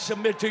Lord, I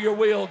submit to your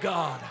will,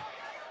 God.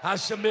 I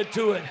submit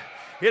to it.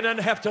 It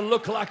doesn't have to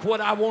look like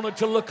what I want it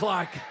to look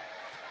like.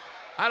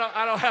 I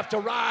don't have to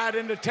ride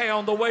into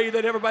town the way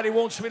that everybody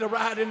wants me to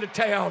ride into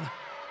town.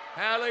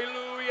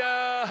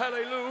 Hallelujah,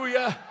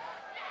 hallelujah,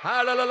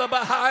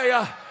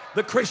 hallelujah.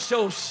 The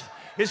Christos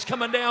is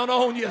coming down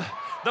on you.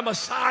 The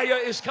Messiah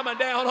is coming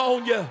down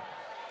on you.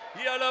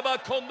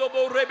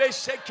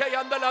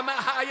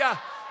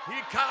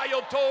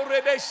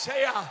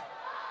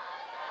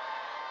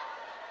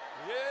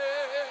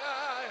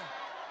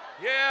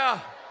 Yeah.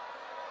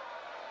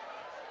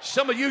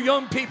 Some of you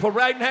young people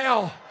right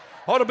now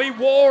ought to be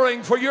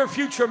warring for your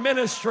future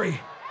ministry,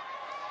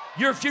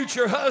 your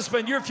future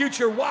husband, your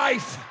future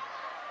wife.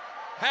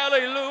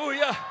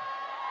 Hallelujah.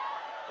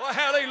 Oh,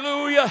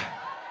 hallelujah.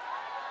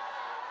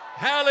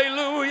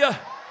 Hallelujah.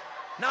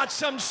 Not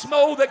some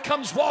smo that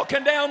comes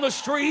walking down the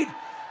street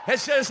and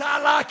says,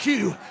 I like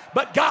you,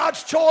 but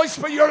God's choice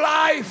for your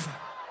life.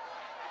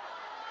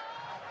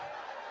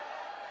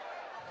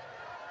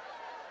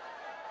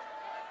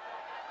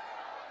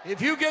 If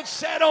you get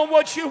set on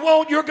what you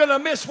want, you're going to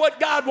miss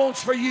what God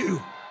wants for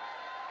you.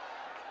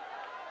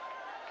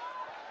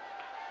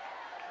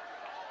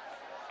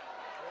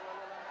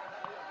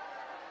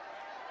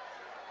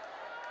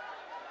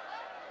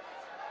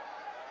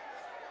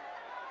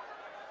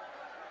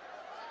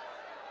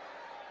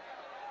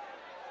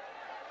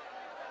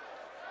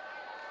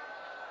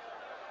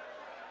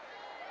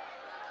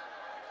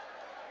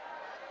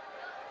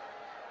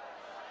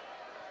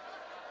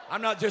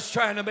 I'm not just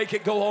trying to make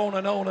it go on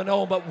and on and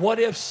on, but what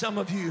if some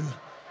of you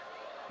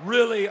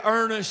really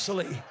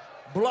earnestly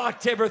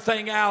blocked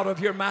everything out of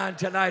your mind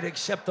tonight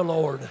except the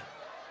Lord?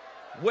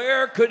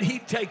 Where could He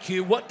take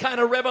you? What kind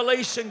of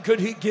revelation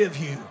could He give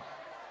you?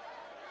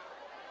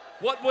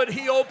 What would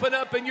He open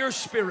up in your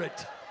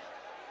spirit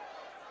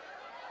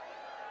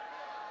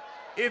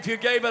if you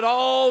gave it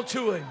all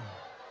to Him?